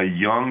a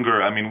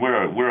younger. I mean,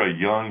 we're a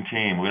young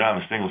team. We don't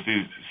have a single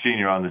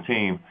senior on the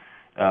team.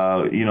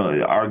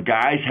 Our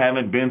guys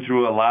haven't been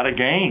through a lot of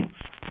games,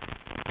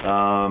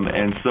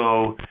 and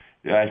so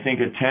I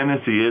think a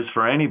tendency is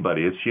for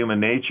anybody. It's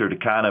human nature to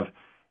kind of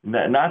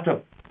not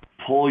to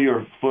pull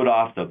your foot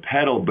off the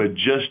pedal, but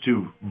just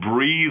to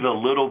breathe a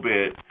little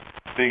bit,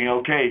 thinking,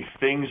 okay,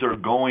 things are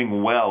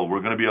going well.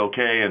 We're going to be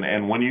okay.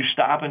 And when you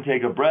stop and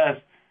take a breath,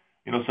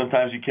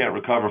 sometimes you can't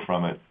recover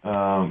from it.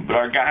 But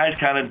our guys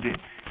kind of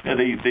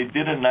they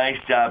did a nice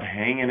job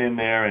hanging in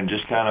there and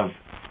just kind of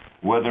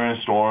weathering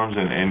storms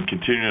and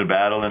continuing to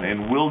battle.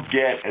 And we'll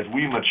get, as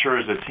we mature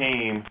as a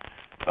team,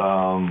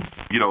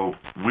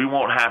 we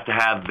won't have to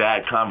have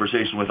that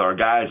conversation with our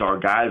guys. Our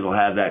guys will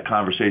have that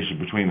conversation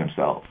between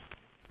themselves.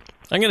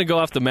 I'm going to go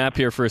off the map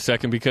here for a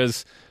second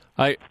because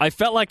I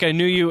felt like I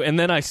knew you, and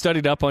then I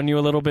studied up on you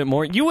a little bit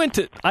more. I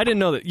didn't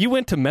know that. You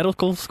went to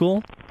medical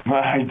school?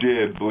 I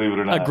did, believe it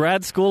or not. A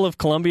grad school of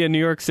Columbia, New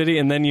York City,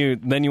 and then you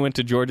went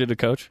to Georgia to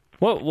coach?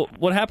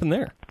 What happened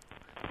there?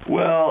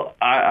 Well,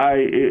 I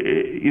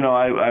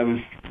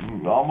was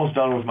almost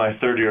done with my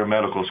third year of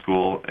medical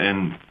school,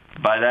 and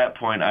by that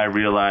point I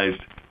realized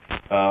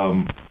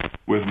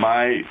with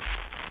my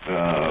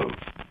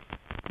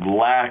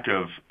lack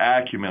of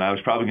acumen, I was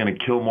probably going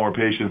to kill more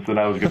patients than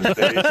I was going to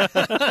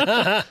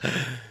save.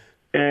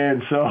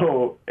 And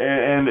so,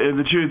 and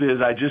the truth is,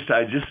 I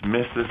just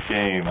missed this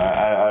game.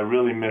 I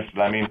really missed it.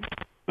 I mean,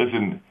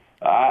 listen,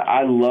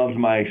 I loved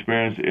my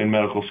experience in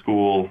medical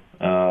school.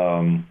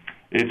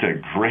 It's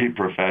a great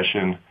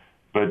profession,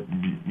 but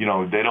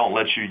they don't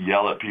let you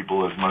yell at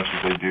people as much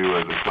as they do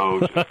as a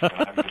coach. And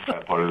I missed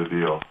that part of the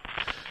deal.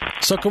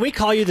 So, can we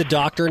call you the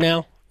doctor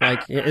now?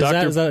 Like, is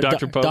that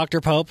Dr. Pope? Dr.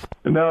 Pope?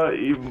 No,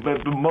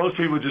 but most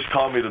people just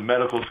call me the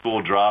medical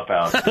school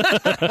dropout.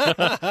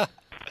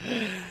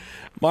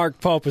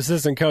 Mark Pope,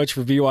 assistant coach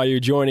for BYU,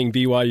 joining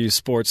BYU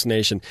Sports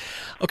Nation.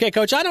 Okay,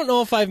 Coach, I don't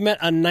know if I've met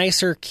a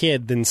nicer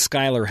kid than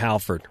Skylar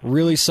Halford.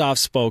 Really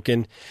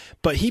soft-spoken,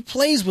 but he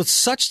plays with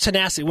such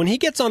tenacity. When he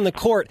gets on the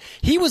court,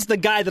 he was the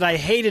guy that I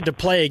hated to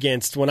play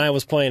against when I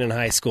was playing in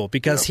high school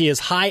because he is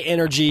high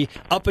energy,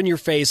 up in your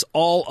face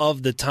all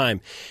of the time.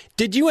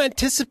 Did you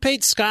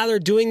anticipate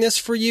Skylar doing this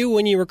for you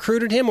when you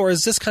recruited him, or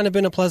has this kind of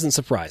been a pleasant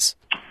surprise?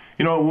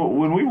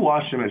 When we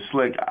watched him at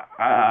Slick,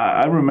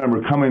 I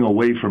remember coming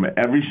away from it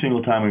every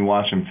single time we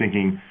watched him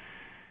thinking,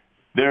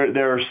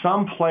 there are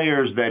some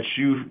players that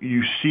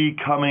you see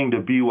coming to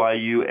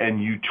BYU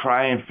and you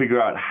try and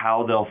figure out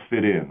how they'll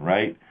fit in,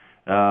 right?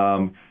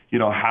 How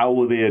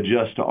will they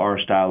adjust to our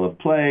style of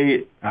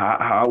play?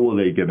 How will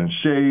they get in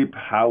shape?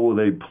 How will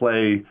they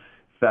play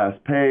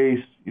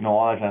fast-paced?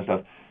 All that kind of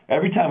stuff.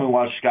 Every time we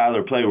watch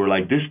Skylar play, we're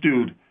like, this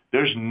dude,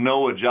 there's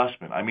no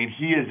adjustment. I mean,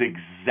 he is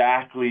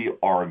exactly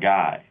our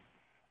guy.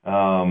 He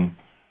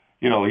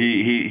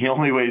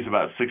only weighs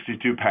about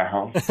 62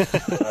 pounds,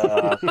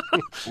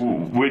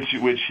 which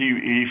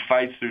he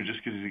fights through just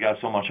because he's got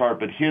so much heart.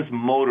 But his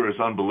motor is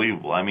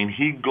unbelievable. I mean,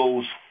 he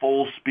goes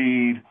full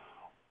speed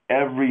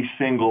every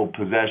single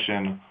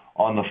possession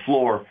on the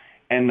floor.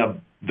 And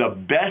the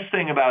best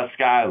thing about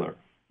Skylar,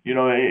 he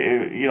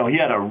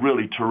had a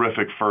really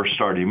terrific first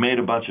start. He made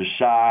a bunch of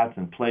shots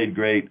and played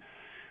great.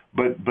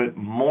 But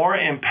more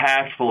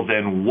impactful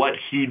than what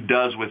he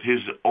does with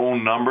his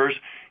own numbers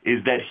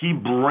is that he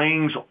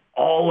brings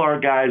all our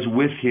guys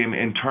with him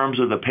in terms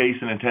of the pace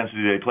and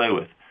intensity they play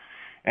with.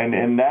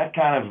 And that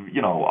kind of,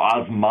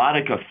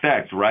 osmotic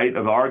effect, right,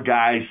 of our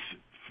guys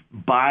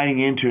buying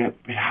into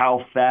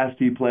how fast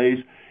he plays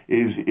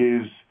is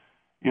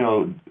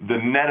the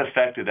net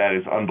effect of that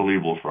is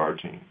unbelievable for our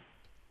team.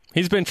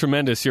 He's been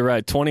tremendous, you're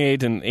right.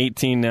 28 and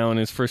 18 now in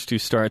his first two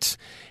starts.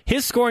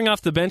 His scoring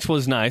off the bench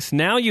was nice.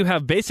 Now you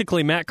have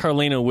basically Matt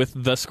Carlino with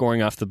the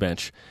scoring off the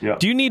bench. Yeah.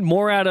 Do you need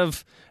more out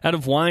of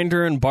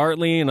Winder and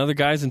Bartley and other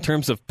guys in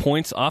terms of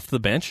points off the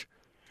bench?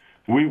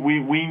 We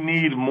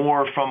need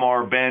more from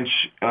our bench,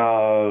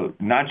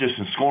 not just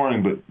in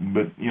scoring,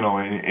 but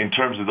in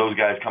terms of those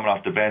guys coming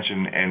off the bench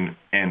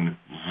and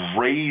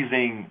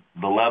raising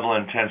the level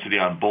of intensity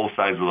on both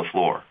sides of the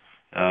floor.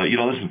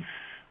 Listen,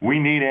 we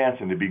need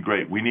Anson to be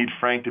great. We need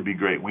Frank to be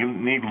great. We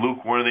need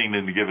Luke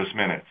Worthington to give us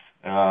minutes.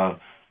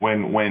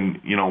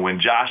 When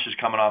Josh is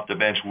coming off the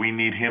bench, we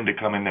need him to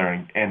come in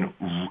there and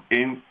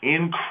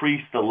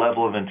increase the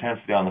level of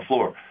intensity on the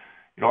floor.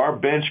 our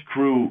bench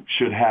crew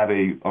should have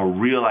a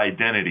real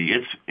identity.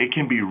 It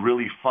can be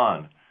really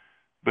fun,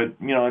 but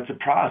it's a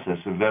process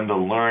of them to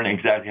learn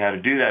exactly how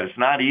to do that. It's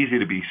not easy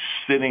to be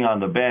sitting on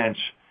the bench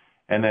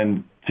and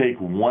then take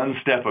one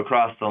step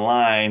across the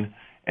line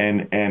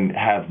and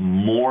have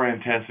more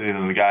intensity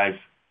than the guys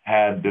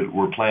had that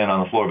were playing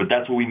on the floor. But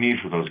that's what we need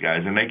for those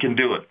guys, and they can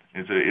do it.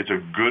 It's a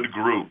good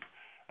group.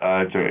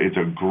 It's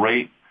a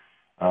great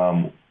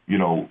working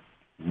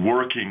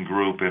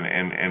group,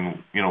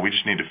 and we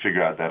just need to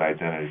figure out that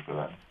identity for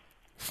them.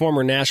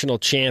 Former national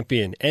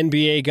champion,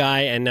 NBA guy,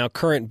 and now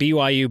current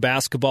BYU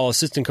basketball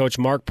assistant coach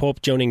Mark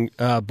Pope joining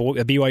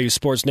BYU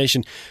Sports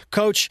Nation.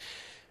 Coach,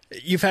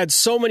 you've had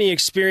so many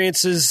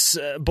experiences,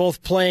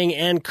 both playing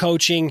and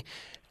coaching.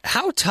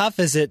 How tough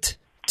is it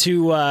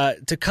to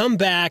come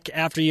back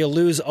after you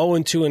lose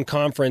 0-2 in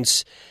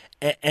conference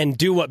and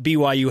do what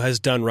BYU has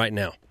done right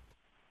now?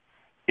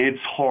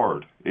 It's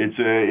hard.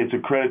 It's a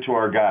credit to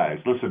our guys.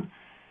 Listen,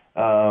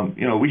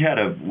 we had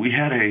a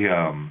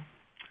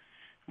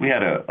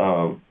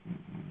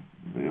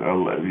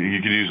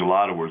you could use a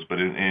lot of words, but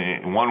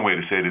in one way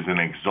to say it is an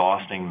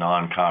exhausting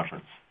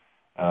non-conference.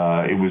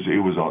 It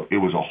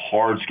was a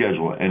hard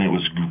schedule, and it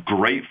was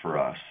great for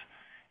us.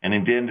 And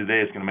at the end of the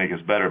day, it's going to make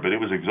us better. But it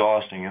was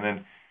exhausting, and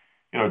then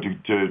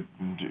to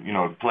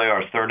play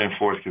our third and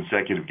fourth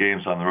consecutive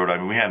games on the road. I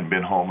mean, we hadn't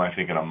been home, I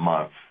think, in a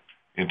month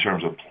in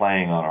terms of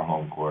playing on our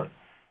home court.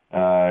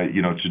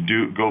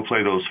 To go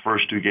play those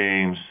first two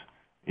games,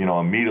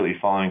 immediately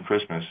following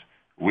Christmas,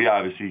 we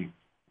obviously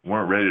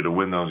weren't ready to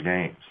win those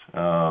games.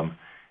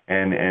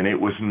 And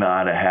it was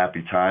not a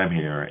happy time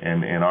here.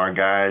 And our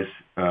guys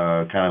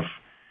kind of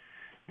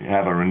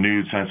have a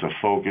renewed sense of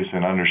focus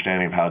and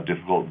understanding of how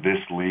difficult this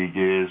league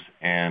is.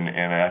 And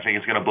I think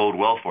it's going to bode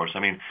well for us. I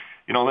mean,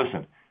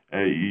 listen,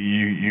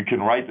 you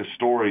can write the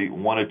story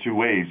one of two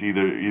ways.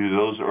 Either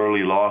those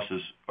early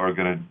losses are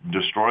going to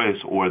destroy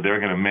us, or they're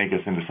going to make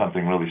us into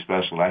something really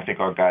special. And I think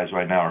our guys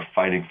right now are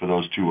fighting for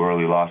those two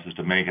early losses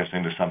to make us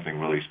into something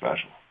really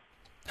special.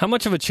 How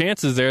much of a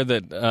chance is there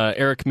that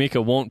Eric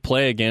Mika won't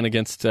play again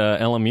against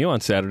LMU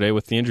on Saturday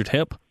with the injured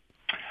hip?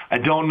 I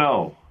don't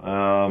know.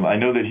 I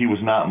know that he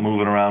was not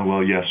moving around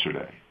well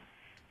yesterday.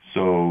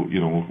 So,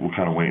 we'll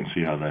kind of wait and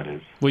see how that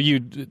is. Will you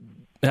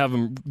have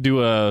him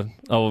do a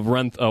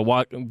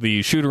walk,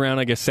 the shoot around,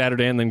 I guess,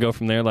 Saturday, and then go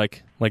from there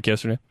like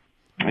yesterday?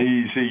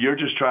 You see, you're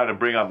just trying to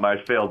bring up my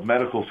failed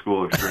medical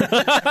school experience.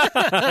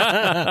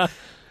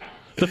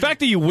 The fact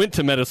that you went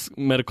to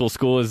medical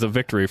school is a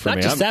victory for me.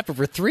 Not just that, but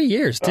for 3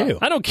 years, too.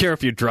 I don't care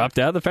if you dropped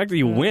out. The fact that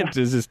you went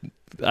is just,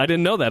 I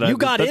didn't know that. You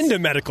got into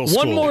medical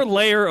school. One more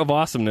layer of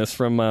awesomeness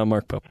from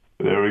Mark Pope.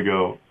 There we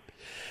go.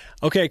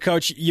 Okay,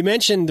 Coach, you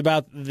mentioned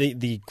about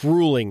the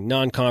grueling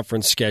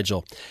non-conference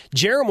schedule.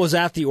 Jerem was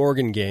at the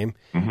Oregon game,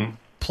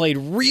 played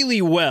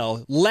really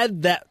well,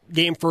 led that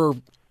game for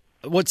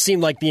what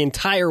seemed like the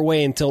entire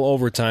way until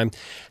overtime.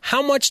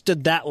 How much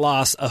did that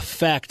loss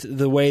affect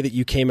the way that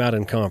you came out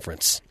in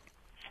conference?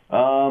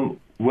 Well,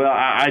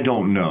 I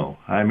don't know.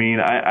 I mean,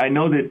 I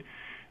know that,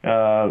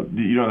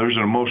 there's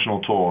an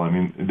emotional toll. I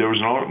mean, there was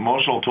an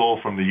emotional toll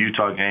from the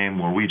Utah game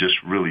where we just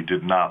really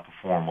did not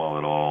perform well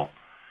at all.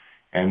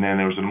 And then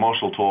there was an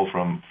emotional toll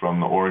from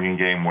the Oregon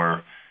game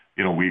where,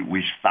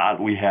 we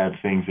thought we had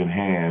things in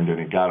hand and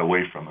it got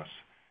away from us.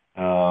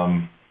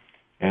 And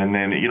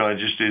then,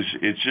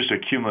 it's just a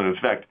cumulative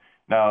effect.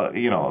 Now,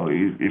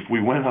 if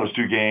we win those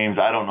two games,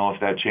 I don't know if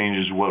that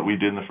changes what we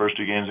did in the first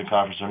two games in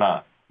conference or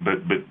not. But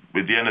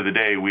at the end of the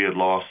day, we had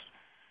lost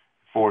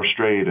 4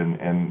 straight, and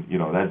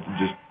that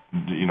just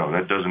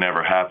that doesn't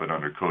ever happen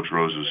under Coach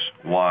Rose's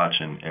watch,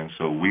 and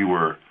so we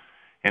were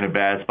in a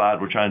bad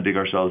spot. We're trying to dig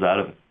ourselves out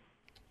of it.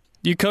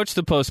 You coach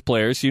the post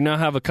players. You now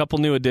have a couple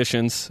new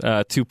additions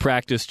to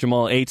practice: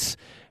 Jamal Aites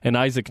and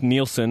Isaac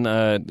Nielsen.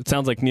 It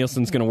sounds like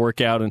Nielsen's going to work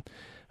out, and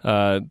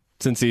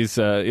since he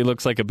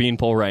looks like a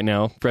beanpole right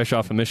now, fresh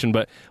off a mission.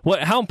 But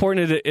how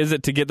important is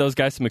it to get those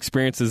guys some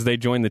experience as they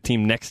join the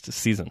team next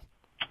season?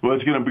 Well,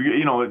 it's going to be,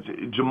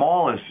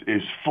 Jamal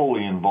is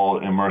fully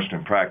immersed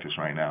in practice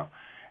right now,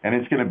 and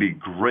it's going to be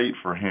great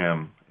for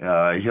him.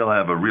 He'll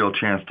have a real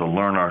chance to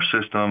learn our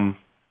system,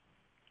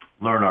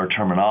 learn our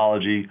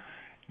terminology,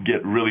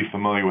 get really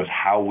familiar with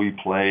how we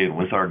play and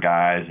with our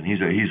guys, and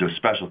he's a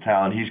special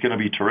talent. He's going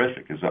to be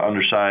terrific. He's an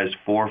undersized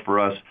 4 for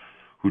us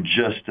who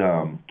just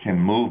can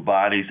move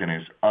bodies and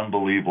is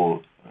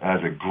unbelievable,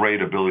 has a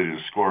great ability to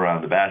score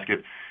around the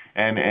basket.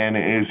 And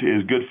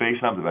is good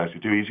facing up the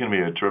basket, too. He's going to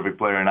be a terrific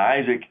player. And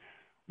Isaac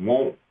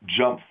won't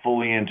jump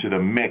fully into the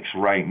mix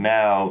right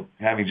now,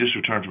 having just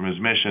returned from his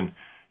mission.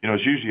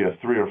 It's usually a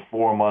 3 or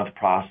 4 month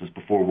process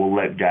before we'll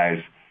let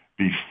guys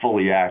be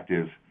fully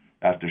active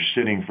after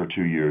sitting for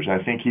 2 years. I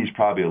think he's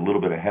probably a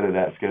little bit ahead of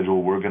that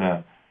schedule.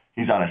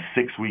 He's on a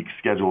 6-week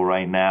schedule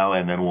right now,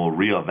 and then we'll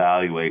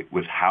reevaluate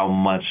with how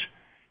much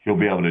he'll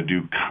be able to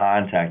do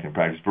contact in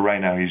practice. But right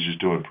now he's just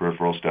doing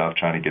peripheral stuff,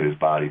 trying to get his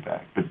body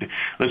back. But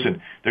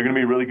listen, they're going to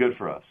be really good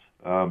for us.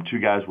 2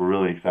 guys we're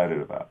really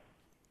excited about.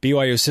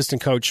 BYU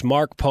assistant coach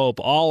Mark Pope,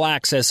 all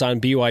access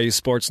on BYU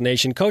Sports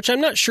Nation. Coach, I'm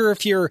not sure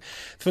if you're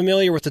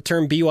familiar with the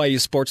term BYU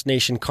Sports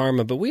Nation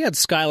karma, but we had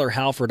Skylar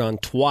Halford on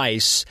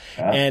twice,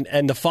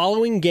 and the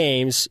following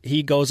games,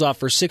 he goes off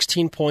for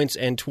 16 points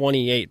and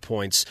 28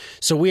 points.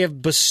 So we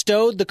have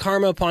bestowed the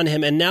karma upon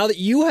him, and now that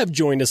you have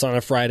joined us on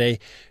a Friday,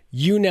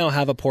 you now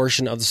have a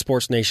portion of the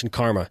Sports Nation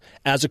karma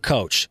as a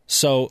coach.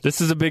 So this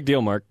is a big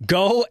deal, Mark.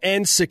 Go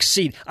and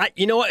succeed.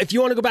 You know what? If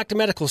you want to go back to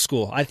medical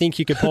school, I think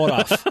you could pull it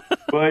off.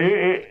 Well,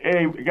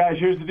 hey, guys,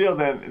 here's the deal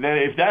then. Then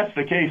if that's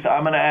the case,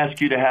 I'm going to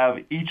ask you to have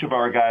each of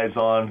our guys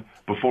on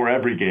before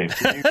every game.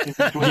 Can you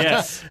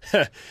yes.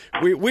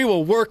 We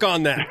will work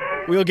on that.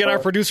 We'll get our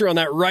producer on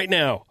that right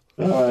now.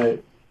 All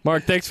right.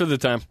 Mark, thanks for the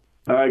time.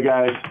 All right,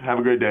 guys. Have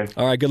a great day.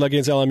 All right. Good luck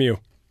against LMU.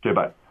 Okay,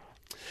 bye.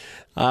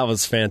 That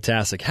was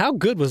fantastic. How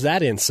good was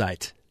that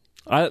insight?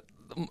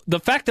 The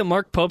fact that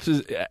Mark Pope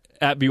is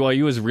at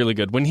BYU is really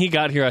good. When he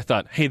got here, I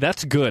thought, hey,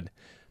 that's good.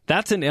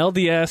 That's an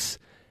LDS,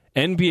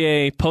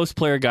 NBA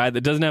post-player guy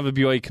that doesn't have a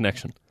BYU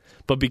connection,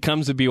 but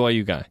becomes a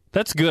BYU guy.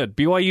 That's good.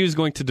 BYU is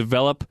going to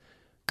develop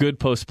good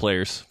post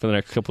players for the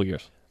next couple of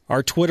years.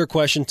 Our Twitter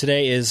question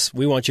today is,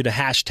 we want you to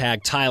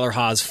hashtag Tyler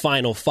Haws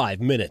final 5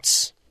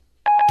 minutes.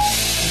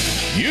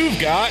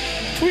 You've got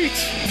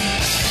tweets.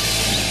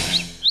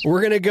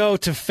 We're going to go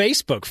to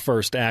Facebook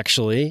first,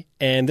 actually,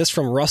 and this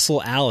from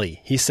Russell Alley.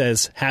 He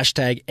says,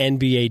 hashtag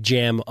NBA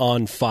Jam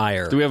on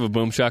fire. Do we have a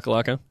boom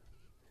shakalaka?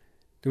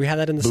 Do we have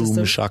that in the system?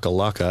 Boom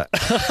shakalaka.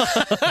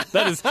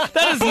 that is not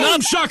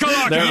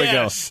shakalaka. There we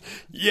go.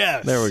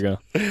 Yes. There we go.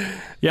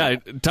 Yeah,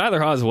 Tyler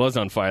Haws was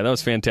on fire. That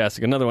was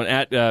fantastic. Another one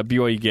at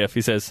BYU GIF.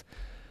 He says,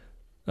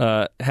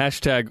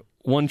 hashtag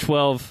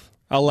 112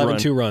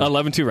 11-2 run.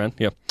 11-2 run,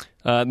 yeah.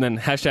 And then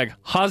hashtag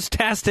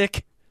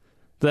Hawstastic.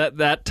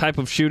 That type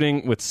of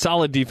shooting with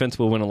solid defense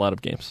will win a lot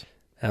of games.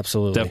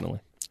 Absolutely. Definitely.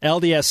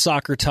 LDS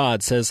Soccer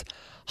Todd says,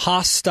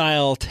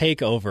 hostile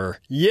takeover.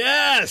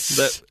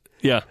 Yes!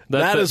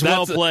 That is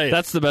well played.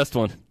 That's the best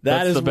one.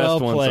 That's the well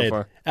best one played. so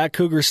far. At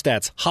Cougar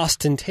Stats,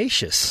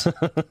 hostentatious.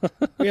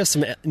 We have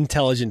some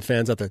intelligent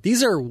fans out there.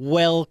 These are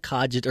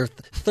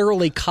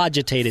thoroughly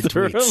cogitated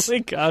tweets.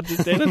 Thoroughly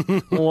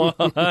cogitated?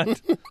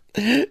 What?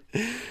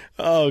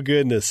 Oh,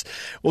 goodness.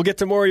 We'll get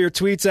to more of your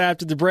tweets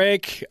after the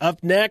break.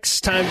 Up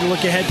next, time to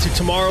look ahead to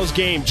tomorrow's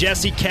game.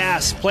 Jesse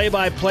Cass,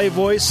 play-by-play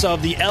voice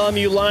of the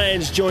LMU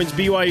Lions, joins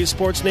BYU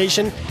Sports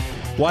Nation.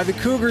 Why the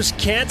Cougars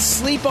can't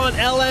sleep on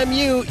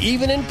LMU,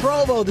 even in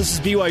Provo. This is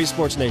BYU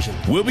Sports Nation.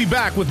 We'll be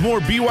back with more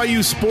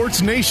BYU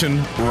Sports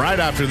Nation right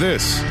after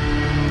this.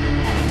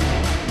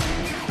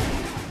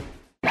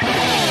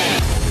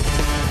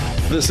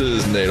 This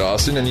is Nate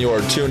Austin, and you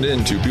are tuned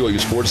in to BYU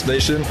Sports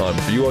Nation on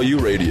BYU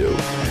Radio.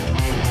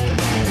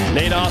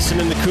 Nate Austin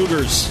and the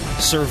Cougars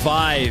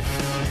survive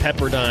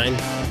Pepperdine.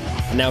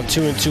 Now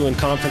 2-2 in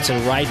conference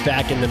and right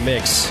back in the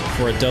mix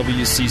for a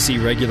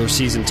WCC regular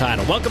season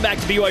title. Welcome back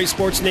to BYU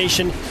Sports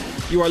Nation.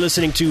 You are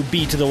listening to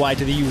B to the Y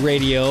to the U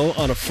radio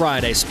on a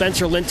Friday.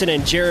 Spencer Linton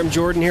and Jerem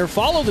Jordan here.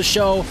 Follow the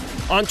show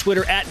on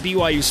Twitter at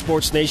BYU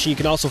Sports Nation. You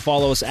can also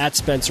follow us at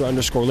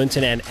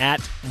Spencer_Linton and at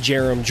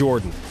Jerem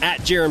Jordan. At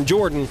Jerem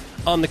Jordan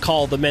on the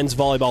call, the men's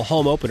volleyball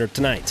home opener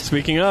tonight.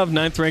 Speaking of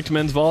 9th-ranked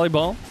men's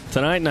volleyball,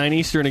 tonight, 9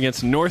 Eastern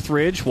against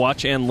Northridge.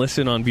 Watch and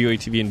listen on BYU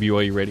TV and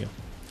BYU Radio.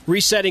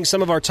 Resetting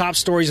some of our top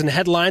stories and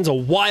headlines, a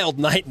wild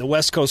night in the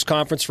West Coast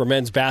Conference for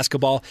men's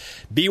basketball.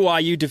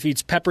 BYU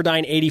defeats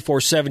Pepperdine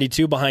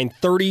 84-72 behind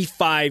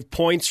 35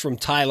 points from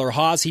Tyler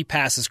Haws. He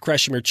passes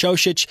Krešimir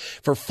Ćosić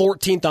for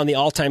 14th on the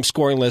all-time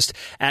scoring list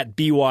at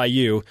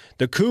BYU.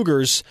 The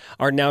Cougars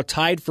are now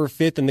tied for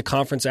 5th in the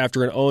conference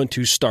after an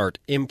 0-2 start.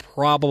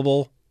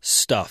 Improbable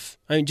stuff.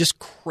 I mean, just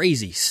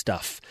crazy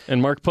stuff.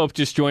 And Mark Pope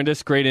just joined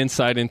us. Great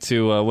insight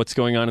into what's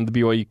going on in the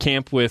BYU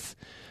camp with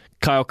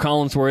Kyle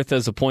Collinsworth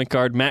as a point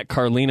guard, Matt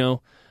Carlino,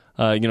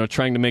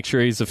 trying to make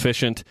sure he's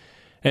efficient.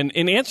 And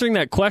in answering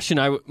that question,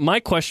 my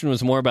question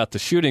was more about the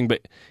shooting,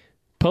 but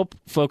Pope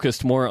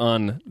focused more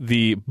on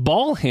the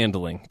ball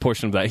handling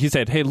portion of that. He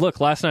said, hey,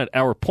 look, last night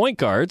our point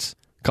guards,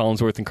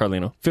 Collinsworth and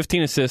Carlino,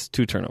 15 assists,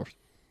 2 turnovers.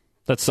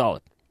 That's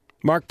solid.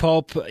 Mark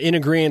Pope in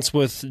agreement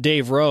with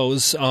Dave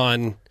Rose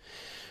on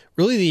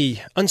really the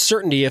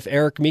uncertainty if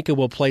Eric Mika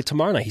will play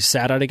tomorrow night. He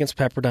sat out against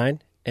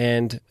Pepperdine.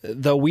 And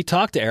though we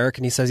talked to Eric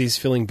and he says he's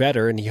feeling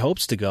better and he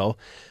hopes to go,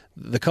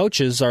 the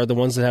coaches are the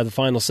ones that have the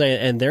final say,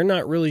 and they're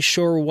not really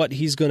sure what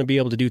he's going to be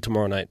able to do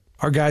tomorrow night.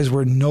 Our guys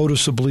were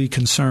noticeably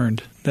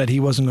concerned that he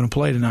wasn't going to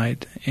play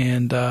tonight,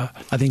 and I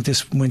think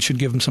this win should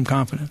give him some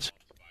confidence.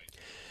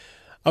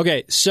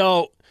 Okay,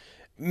 so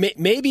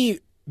maybe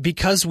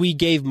because we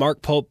gave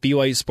Mark Pope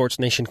BYU Sports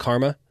Nation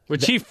karma,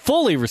 which he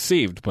fully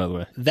received, by the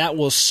way, that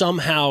will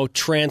somehow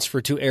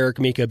transfer to Eric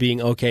Mika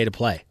being okay to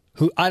play.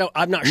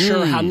 I'm not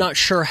sure. I'm not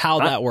sure how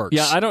that works.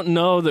 Yeah, I don't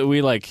know that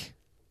we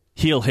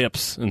heel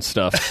hips and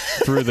stuff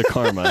through the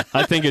karma.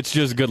 I think it's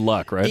just good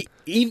luck, right?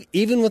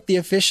 Even with the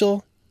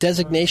official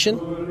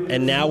designation,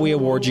 and now we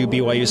award you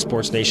BYU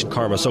Sports Nation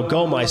karma. So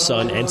go, my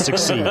son, and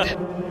succeed.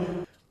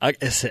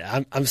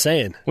 I'm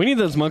saying we need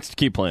those monks to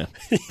keep playing.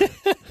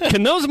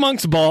 Can those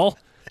monks ball?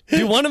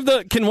 Can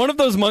one of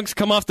those monks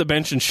come off the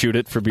bench and shoot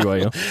it for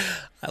BYU?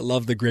 I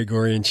love the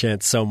Gregorian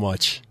chant so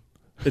much.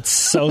 It's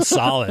so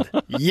solid.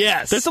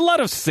 Yes. There's a lot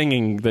of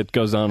singing that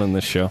goes on in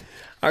this show.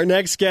 Our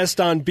next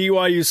guest on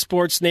BYU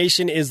Sports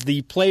Nation is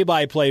the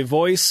play-by-play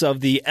voice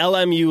of the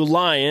LMU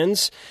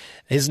Lions.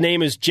 His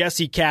name is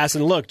Jesse Cass.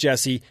 And look,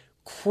 Jesse,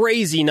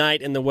 crazy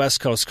night in the West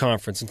Coast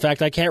Conference. In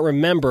fact, I can't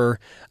remember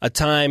a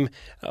time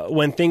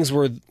when things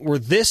were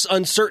this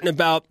uncertain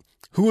about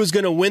who was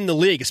going to win the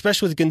league,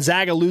 especially with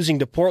Gonzaga losing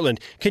to Portland.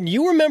 Can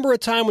you remember a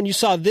time when you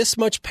saw this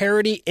much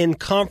parity in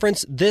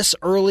conference this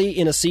early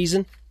in a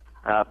season?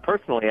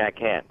 Personally, I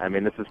can't. I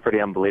mean, this is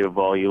pretty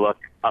unbelievable. You look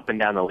up and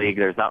down the league,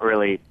 there's not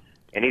really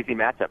an easy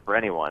matchup for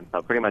anyone.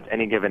 So pretty much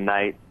any given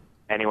night,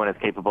 anyone is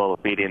capable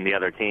of beating the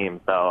other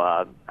team. So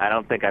I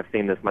don't think I've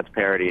seen this much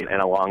parity in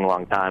a long,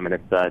 long time, and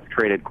it's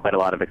created quite a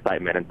lot of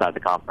excitement inside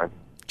the conference.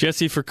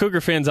 Jesse, for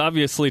Cougar fans,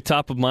 obviously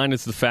top of mind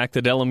is the fact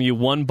that LMU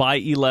won by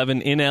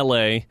 11 in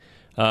L.A.,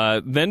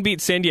 then beat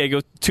San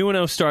Diego,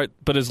 2-0 start,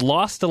 but has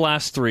lost the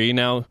last three.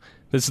 Now,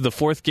 this is the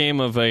fourth game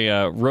of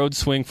a road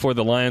swing for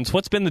the Lions.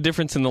 What's been the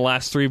difference in the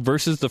last three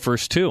versus the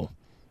first two?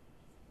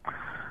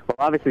 Well,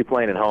 obviously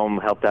playing at home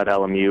helped out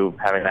LMU,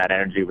 having that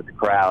energy with the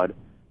crowd.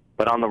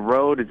 But on the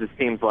road, it just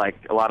seems like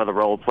a lot of the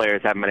role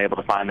players haven't been able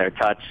to find their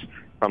touch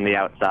from the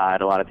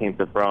outside. A lot of teams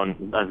have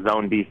thrown a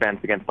zone defense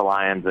against the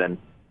Lions, and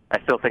I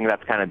still think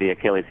that's kind of the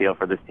Achilles heel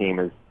for this team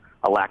is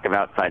a lack of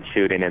outside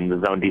shooting, and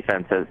the zone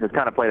defense has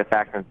kind of played a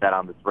factor in that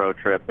on this road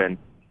trip. And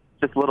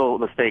just little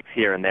mistakes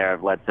here and there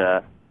have led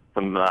to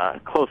some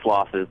close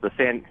losses. The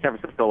San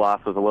Francisco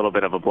loss was a little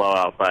bit of a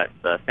blowout, but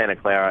the Santa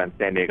Clara and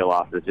San Diego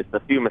losses, just a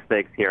few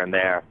mistakes here and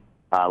there,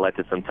 led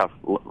to some tough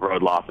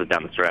road losses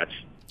down the stretch.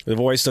 The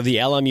voice of the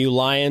LMU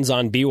Lions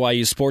on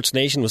BYU Sports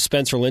Nation with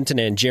Spencer Linton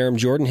and Jarom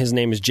Jordan. His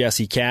name is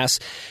Jesse Cass.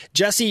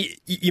 Jesse,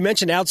 you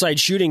mentioned outside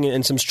shooting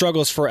and some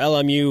struggles for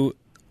LMU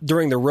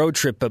during the road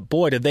trip, but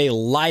boy, did they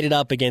light it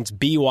up against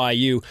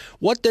BYU.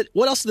 What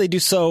else did they do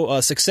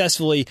so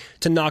successfully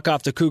to knock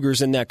off the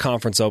Cougars in that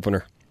conference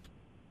opener?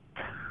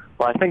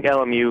 Well, I think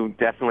LMU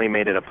definitely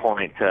made it a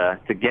point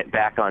to get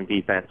back on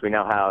defense. We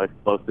know how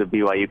explosive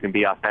BYU can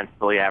be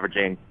offensively,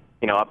 averaging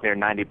up near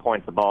 90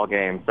 points a ball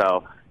game.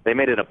 So they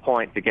made it a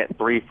point to get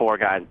 3-4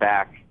 guys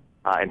back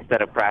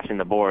instead of crashing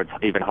the boards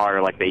even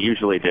harder like they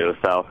usually do.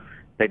 So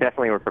they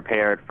definitely were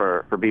prepared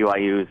for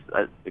BYU's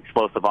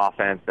explosive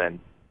offense and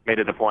made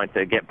it a point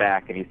to get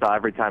back. And you saw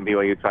every time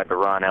BYU tried to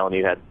run,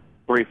 LMU had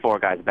 3-4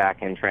 guys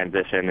back in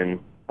transition. And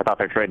I thought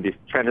their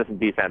transition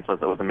defense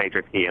was a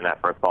major key in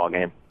that first ball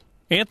game.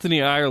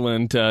 Anthony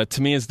Ireland,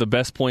 to me, is the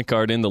best point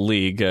guard in the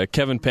league.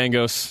 Kevin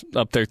Pangos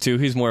up there, too.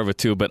 He's more of a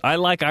 2, but I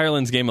like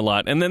Ireland's game a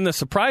lot. And then the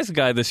surprise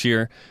guy this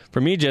year, for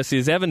me, Jesse,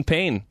 is Evan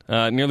Payne.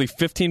 Nearly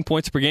 15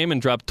 points per game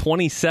and dropped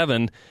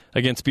 27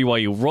 against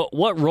BYU.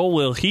 What role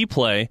will he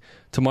play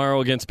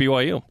tomorrow against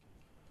BYU?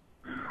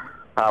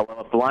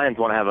 Well, if the Lions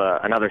want to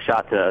have another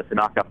shot to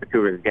knock off the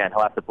Cougars again,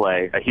 he'll have to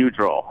play a huge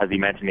role. As you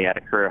mentioned, he had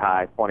a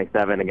career-high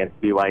 27 against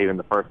BYU in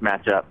the first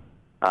matchup.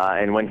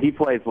 And when he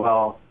plays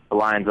well, the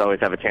Lions always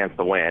have a chance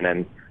to win.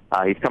 And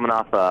he's coming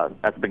off,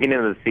 at the beginning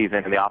of the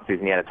season, in the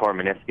offseason, he had a torn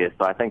meniscus.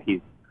 So I think he's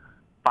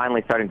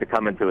finally starting to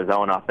come into his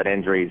own off that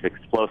injury. He's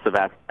explosive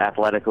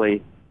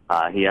athletically.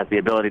 He has the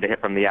ability to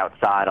hit from the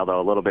outside, although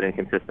a little bit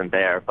inconsistent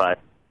there. But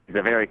he's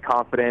a very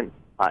confident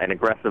and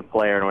aggressive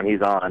player, and when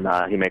he's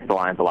on, he makes the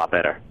Lions a lot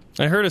better.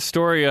 I heard a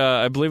story,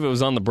 I believe it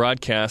was on the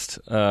broadcast,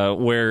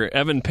 where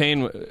Evan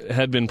Payne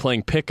had been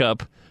playing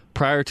pickup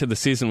prior to the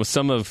season with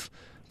some of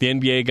the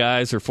NBA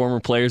guys or former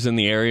players in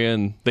the area,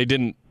 and they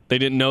didn't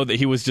know that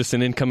he was just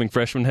an incoming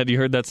freshman. Had you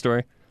heard that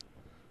story?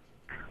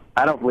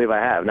 I don't believe I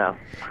have, no.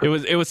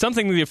 It was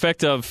something to the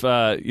effect of,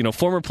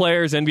 former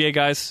players, NBA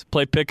guys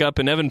play pickup,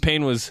 and Evan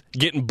Payne was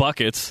getting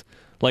buckets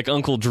like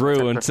Uncle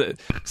Drew, and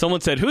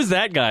someone said, "Who's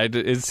that guy?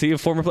 Is he a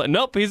former player?"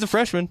 Nope, he's a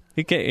freshman.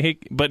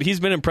 But he's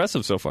been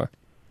impressive so far.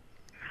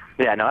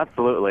 Yeah, no,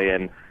 absolutely.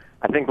 And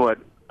I think what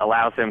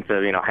allows him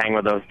to, hang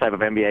with those type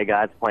of NBA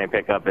guys playing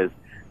pickup is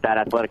that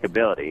athletic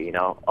ability.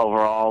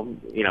 Overall,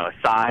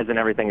 size and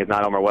everything is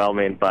not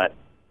overwhelming, but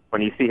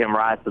when you see him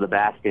rise to the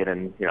basket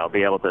and,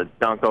 be able to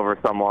dunk over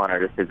someone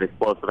or just his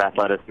explosive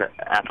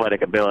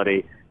athletic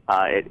ability,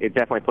 it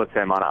definitely puts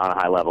him on a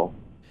high level.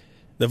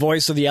 The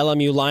voice of the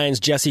LMU Lions,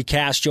 Jesse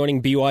Cass,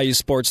 joining BYU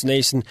Sports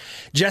Nation.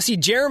 Jesse,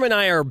 Jarom and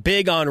I are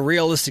big on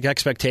realistic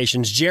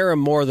expectations. Jarom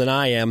more than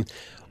I am.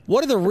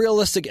 What are the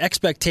realistic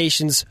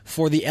expectations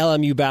for the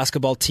LMU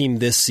basketball team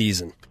this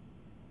season?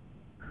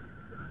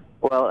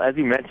 Well, as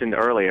you mentioned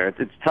earlier,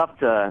 it's tough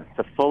to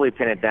fully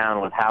pin it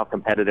down with how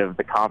competitive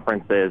the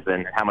conference is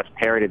and how much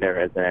parity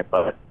there is in it.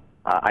 But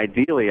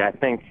ideally, I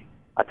think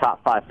a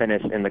top 5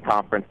 finish in the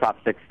conference, top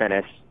 6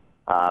 finish,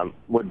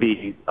 would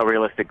be a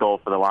realistic goal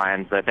for the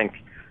Lions. I think,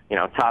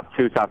 top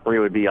 2, top 3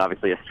 would be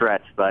obviously a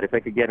stretch. But if they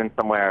could get in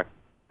somewhere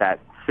that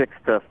 6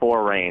 to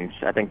 4 range,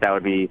 I think that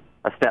would be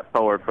a step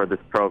forward for this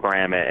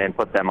program and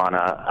put them on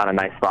a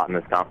nice spot in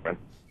this conference.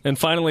 And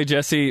finally,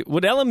 Jesse,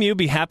 would LMU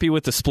be happy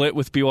with the split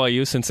with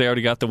BYU since they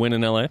already got the win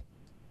in L.A.?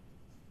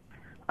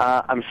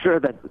 I'm sure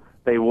that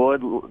they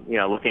would,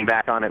 looking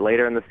back on it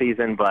later in the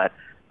season, but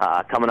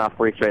coming off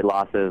 3 straight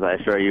losses, I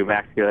assure you,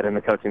 Max Good and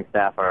the coaching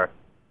staff are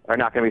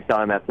not going to be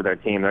selling that to their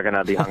team. They're going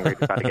to be hungry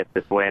to try to get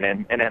this win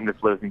and end this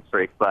losing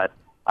streak. But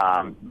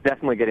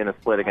definitely getting a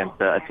split against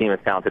a team as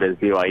talented as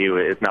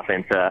BYU is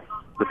nothing to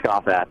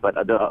scoff at. But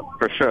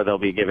for sure, they'll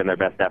be giving their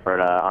best effort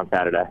on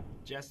Saturday.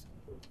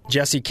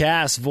 Jesse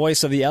Cass,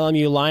 voice of the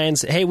LMU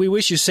Lions. Hey, we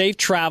wish you safe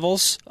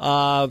travels.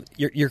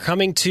 You're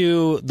coming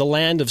to the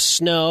land of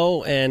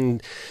snow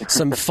and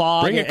some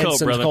fog bring a coat, and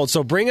some brother. cold.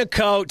 So bring a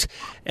coat,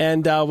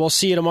 and we'll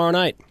see you tomorrow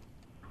night.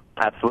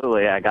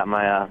 Absolutely. I got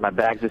my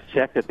bags just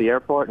checked at the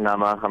airport, and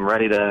I'm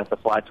ready to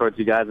fly towards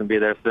you guys and be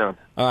there soon.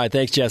 All right,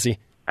 thanks, Jesse.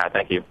 All right,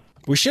 thank you.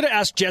 We should have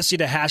asked Jesse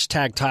to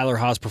hashtag Tyler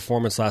Haws'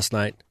 performance last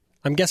night.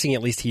 I'm guessing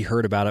at least he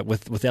heard about it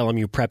with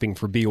LMU prepping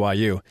for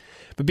BYU.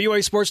 But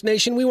BYU Sports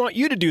Nation, we want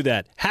you to do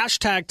that.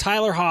 Hashtag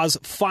Tyler Haws'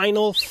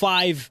 final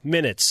 5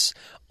 minutes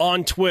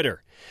on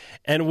Twitter.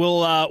 And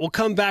we'll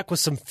come back with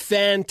some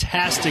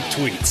fantastic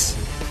tweets.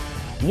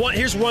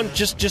 Here's one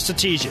just to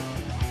tease you.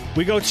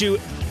 We go to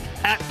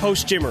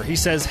 @PostJimmer. He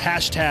says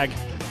hashtag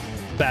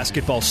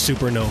basketball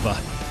supernova.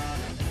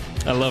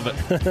 I love it.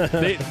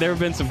 There have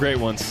been some great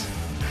ones.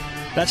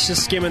 That's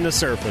just skimming the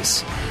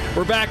surface.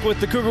 We're back with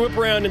the Cougar Whip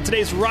Around in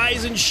today's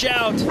Rise and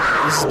Shout. This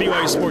is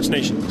BYU Sports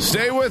Nation.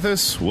 Stay with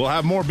us. We'll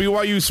have more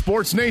BYU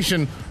Sports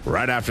Nation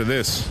right after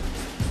this.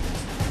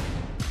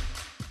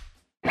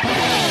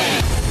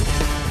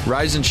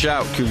 Rise and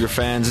shout, Cougar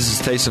fans. This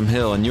is Taysom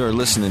Hill, and you are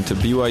listening to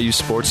BYU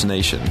Sports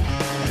Nation.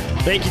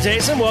 Thank you,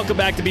 Taysom. Welcome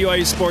back to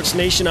BYU Sports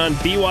Nation on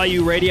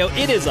BYU Radio.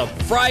 It is a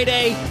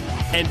Friday,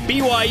 and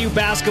BYU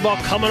basketball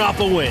coming off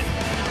a win.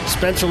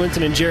 Spencer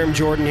Linton and Jerem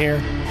Jordan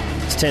here.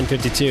 It's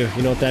 10:52.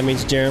 You know what that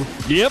means, Jerem?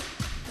 Yep.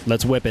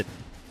 Let's whip it.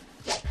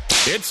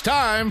 It's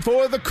time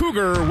for the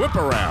Cougar Whip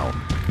Around.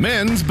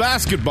 Men's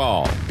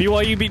basketball.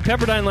 BYU beat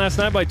Pepperdine last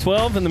night by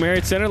 12 in the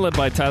Marriott Center, led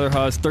by Tyler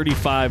Haws,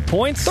 35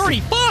 points.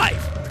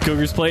 35! The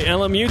Cougars play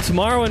LMU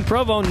tomorrow in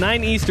Provo,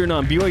 9 Eastern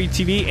on BYU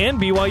TV and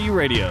BYU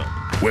Radio.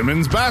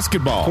 Women's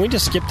basketball. Can we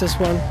just skip this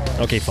one?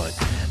 Okay, fine.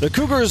 The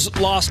Cougars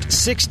lost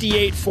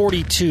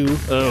 68-42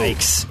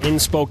 yikes, in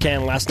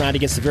Spokane last night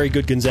against a very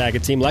good Gonzaga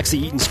team. Lexi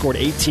Eaton scored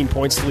 18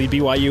 points to lead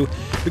BYU.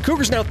 The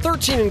Cougars now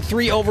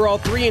 13-3 overall,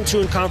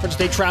 3-2 in conference.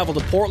 They travel to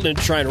Portland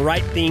to try and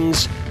right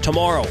things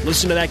tomorrow.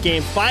 Listen to that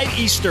game, 5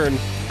 Eastern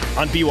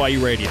on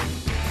BYU Radio.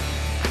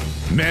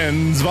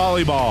 Men's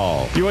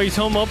volleyball. BYU's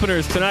home opener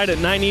is tonight at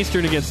 9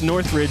 Eastern against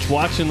Northridge.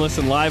 Watch and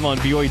listen live on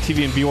BYU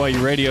TV and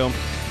BYU Radio.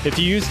 If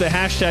you use the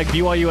hashtag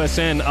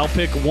BYUSN, I'll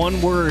pick one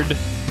word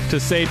to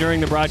say during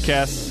the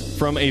broadcast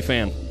from a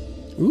fan.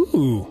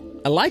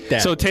 Ooh, I like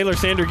that. So Taylor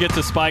Sander gets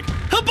a spike,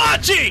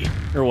 hibachi!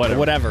 Or whatever.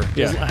 Whatever.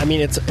 Yeah. I mean,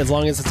 it's as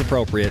long as it's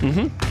appropriate.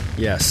 Mm-hmm.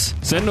 Yes.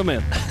 Send them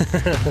in.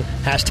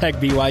 Hashtag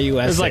BYUSN.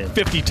 There's like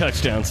 50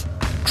 touchdowns.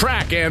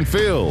 Track and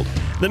field.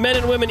 The men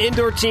and women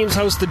indoor teams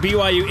host the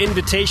BYU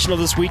Invitational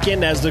this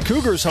weekend as the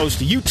Cougars host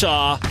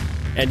Utah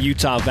and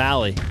Utah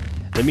Valley.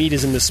 The meet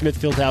is in the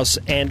Smith Fieldhouse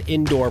and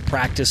indoor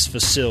practice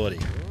facility.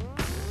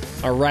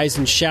 Our Rise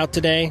and Shout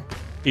today.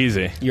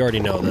 Easy. You already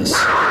know this.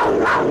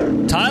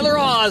 Tyler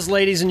Haws,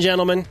 ladies and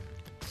gentlemen.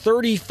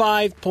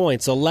 35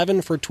 points,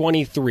 11 for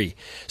 23.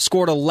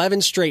 Scored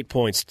 11 straight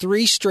points,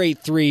 3 straight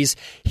threes.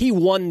 He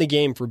won the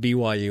game for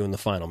BYU in the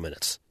final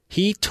minutes.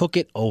 He took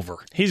it over.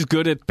 He's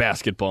good at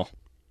basketball.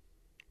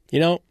 You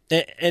know,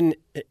 and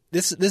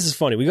this is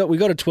funny. We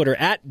go to Twitter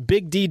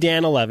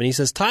 @BigDDan11. He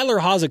says Tyler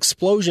Haws'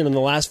 explosion in the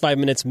last 5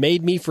 minutes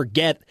made me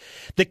forget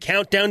the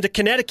countdown to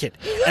Connecticut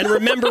and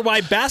remember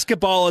why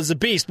basketball is a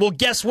beast. Well,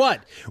 guess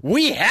what?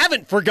 We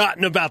haven't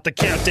forgotten about the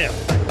countdown.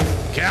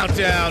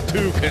 Countdown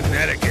to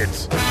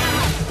Connecticut.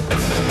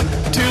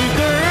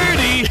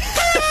 230.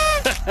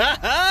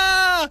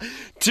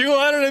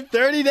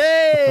 230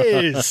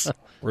 days.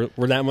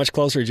 We're that much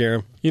closer,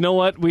 Jerem. You know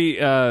what? We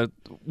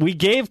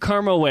gave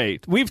karma away.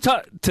 We've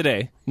talked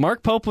today.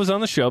 Mark Pope was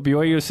on the show,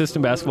 BYU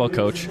assistant basketball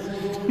coach.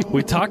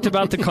 We talked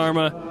about the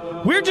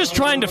karma. We're just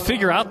trying to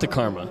figure out the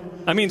karma.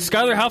 I mean,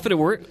 Skylar Halford,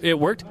 it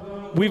worked.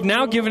 We've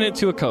now given it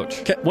to a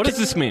coach. What does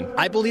this mean?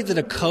 I believe that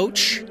a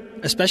coach,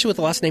 especially with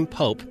the last name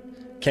Pope,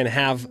 can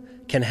have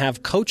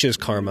coach's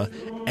karma,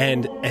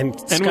 and with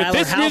Skylar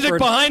this music Halford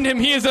behind him,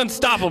 he is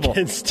unstoppable.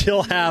 Can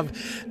still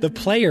have the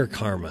player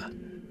karma.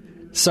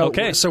 So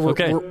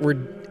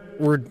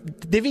we're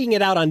divvying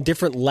it out on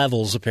different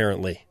levels.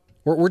 Apparently,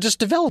 we're just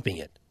developing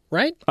it,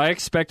 right? I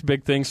expect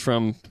big things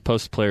from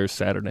post players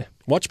Saturday.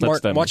 Watch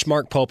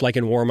Mark Pope like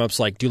in warm-ups,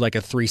 like do like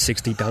a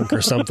 360 dunk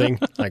or something.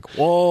 Like,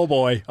 whoa,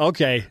 boy,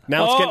 okay,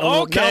 now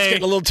it's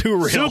getting a little too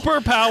real.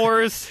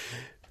 Superpowers.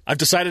 I've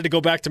decided to go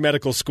back to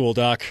medical school,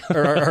 Doc,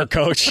 or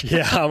Coach.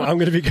 Yeah, I'm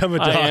going to become a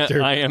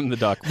doctor. I am the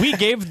doc. We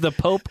gave the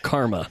Pope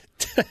karma.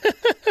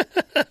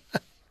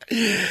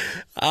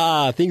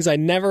 Things I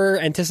never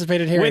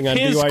anticipated hearing With on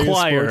his BYU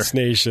choir. Sports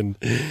Nation.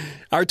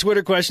 Our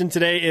Twitter question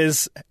today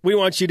is, we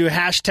want you to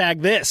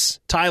hashtag this,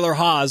 Tyler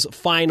Haws,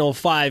 final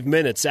 5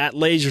 minutes. At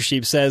Laser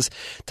Sheep says,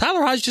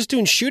 Tyler Haws just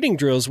doing shooting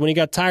drills when he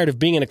got tired of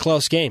being in a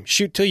close game.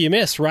 Shoot till you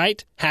miss,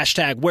 right?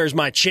 Hashtag, where's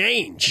my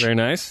change? Very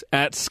nice.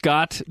 At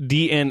Scott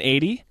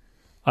DN80,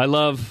 I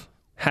love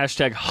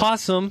hashtag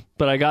Hossum,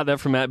 but I got that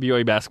from at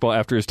BYU basketball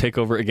after his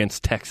takeover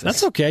against Texas.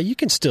 That's okay. You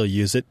can still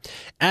use it.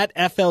 At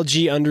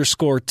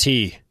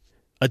FLG_T,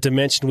 a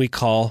dimension we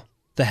call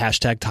the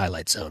hashtag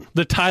Twilight Zone.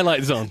 The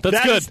Twilight Zone.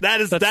 That's good.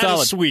 That is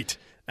solid. sweet.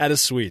 That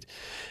is sweet.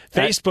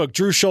 Facebook,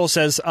 Drew Scholl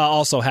says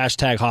also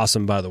hashtag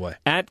Hossum, by the way.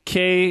 At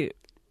K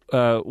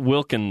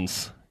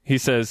Wilkins, he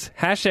says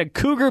hashtag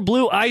Cougar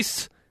Blue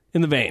Ice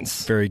in the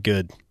veins. Very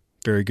good.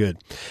 Very good.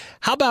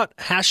 How about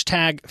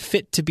hashtag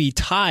fit to be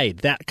tied?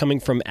 That coming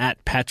from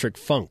at Patrick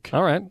Funk.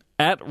 All right.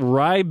 At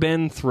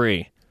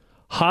Ryben3,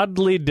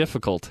 Hodley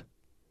difficult.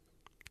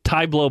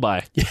 Tie blow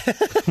by.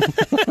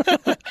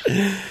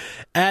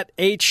 At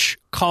H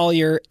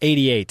Collier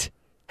 88,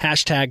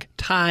 hashtag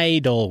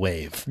tidal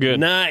wave. Good.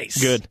 Nice.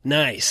 Good.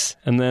 Nice.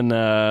 And then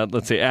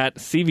let's see, at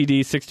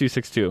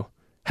CVD6262,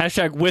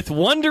 hashtag with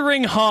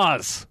wondering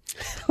Haws.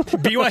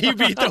 BYU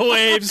beat the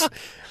waves.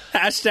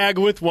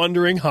 Hashtag with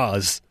wondering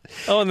Haws.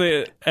 Oh, and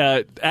the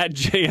at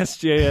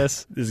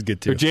JSJS. This is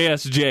good too. Or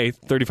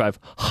JSJ35.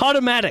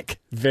 Hotomatic.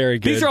 Very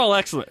good. These are all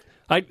excellent.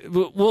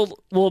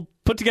 We'll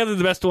put together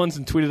the best ones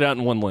and tweet it out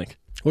in one link.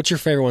 What's your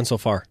favorite one so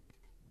far?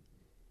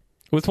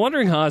 With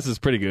Wondering Haws is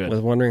pretty good.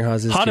 With Wondering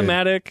Haws is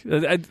Hotomatic.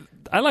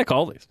 I like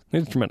all these.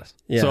 They're tremendous.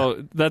 Yeah.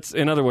 So that's,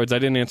 in other words, I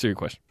didn't answer your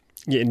question.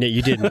 Yeah, no,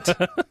 you didn't.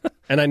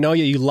 And I know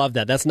you love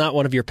that. That's not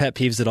one of your pet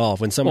peeves at all.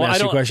 When someone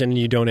asks you a question and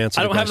you don't answer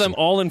I the don't have question. them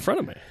all in front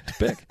of me to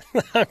pick.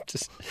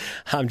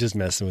 I'm just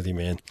messing with you,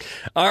 man.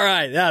 All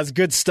right, that was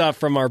good stuff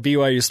from our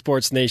BYU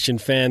Sports Nation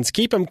fans.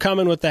 Keep them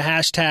coming with the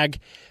hashtag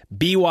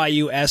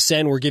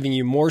BYUSN. We're giving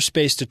you more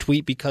space to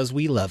tweet because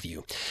we love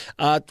you.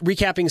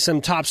 Recapping some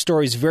top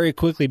stories very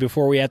quickly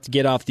before we have to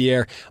get off the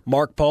air.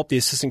 Mark Pope, the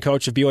assistant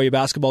coach of BYU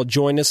basketball,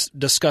 joined us,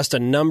 discussed a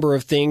number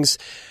of things.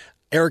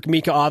 Eric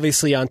Mika,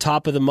 obviously, on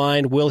top of the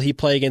mind. Will he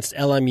play against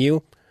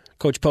LMU?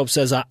 Coach Pope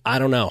says, I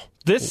don't know.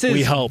 This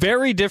is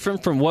very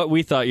different from what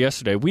we thought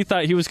yesterday. We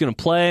thought he was going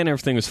to play and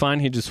everything was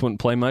fine. He just wouldn't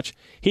play much.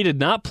 He did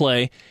not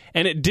play,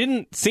 and it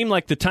didn't seem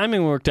like the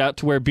timing worked out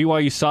to where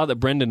BYU saw that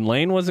Brendan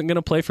Lane wasn't going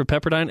to play for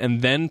Pepperdine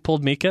and then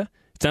pulled Mika.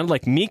 It sounded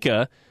like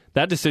Mika,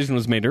 that decision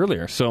was made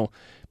earlier. So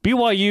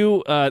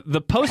BYU,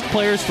 the post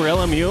players for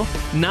LMU,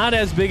 not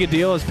as big a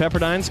deal as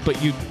Pepperdine's,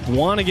 but you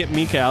want to get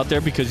Mika out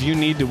there because you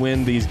need to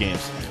win these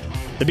games.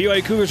 The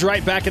BYU Cougars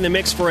right back in the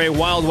mix for a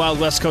Wild Wild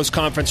West Coast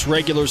Conference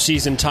regular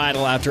season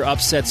title after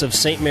upsets of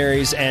St.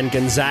 Mary's and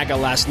Gonzaga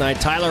last night.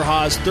 Tyler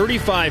Haws,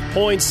 35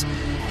 points.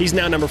 He's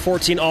now number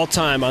 14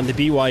 all-time on the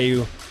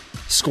BYU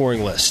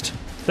scoring list.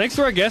 Thanks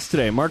to our guests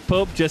today, Mark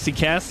Pope, Jesse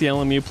Cass, the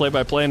LMU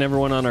play-by-play, and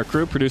everyone on our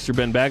crew, producer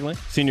Ben Bagley,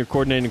 senior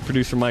coordinating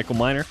producer Michael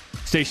Miner,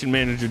 station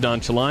manager Don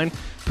Chaline,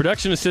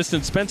 production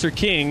assistant Spencer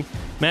King,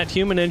 Matt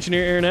Human,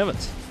 engineer Aaron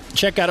Evans.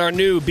 Check out our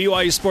new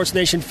BYU Sports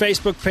Nation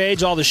Facebook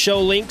page, all the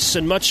show links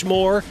and much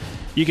more.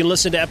 You can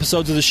listen to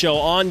episodes of the show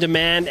on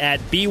demand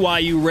at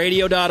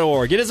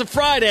BYURadio.org. It is a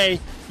Friday.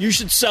 You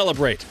should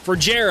celebrate. For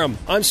Jerem,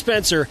 I'm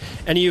Spencer,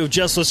 and you have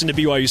just listened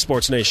to BYU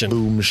Sports Nation.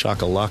 Boom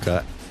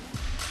shakalaka.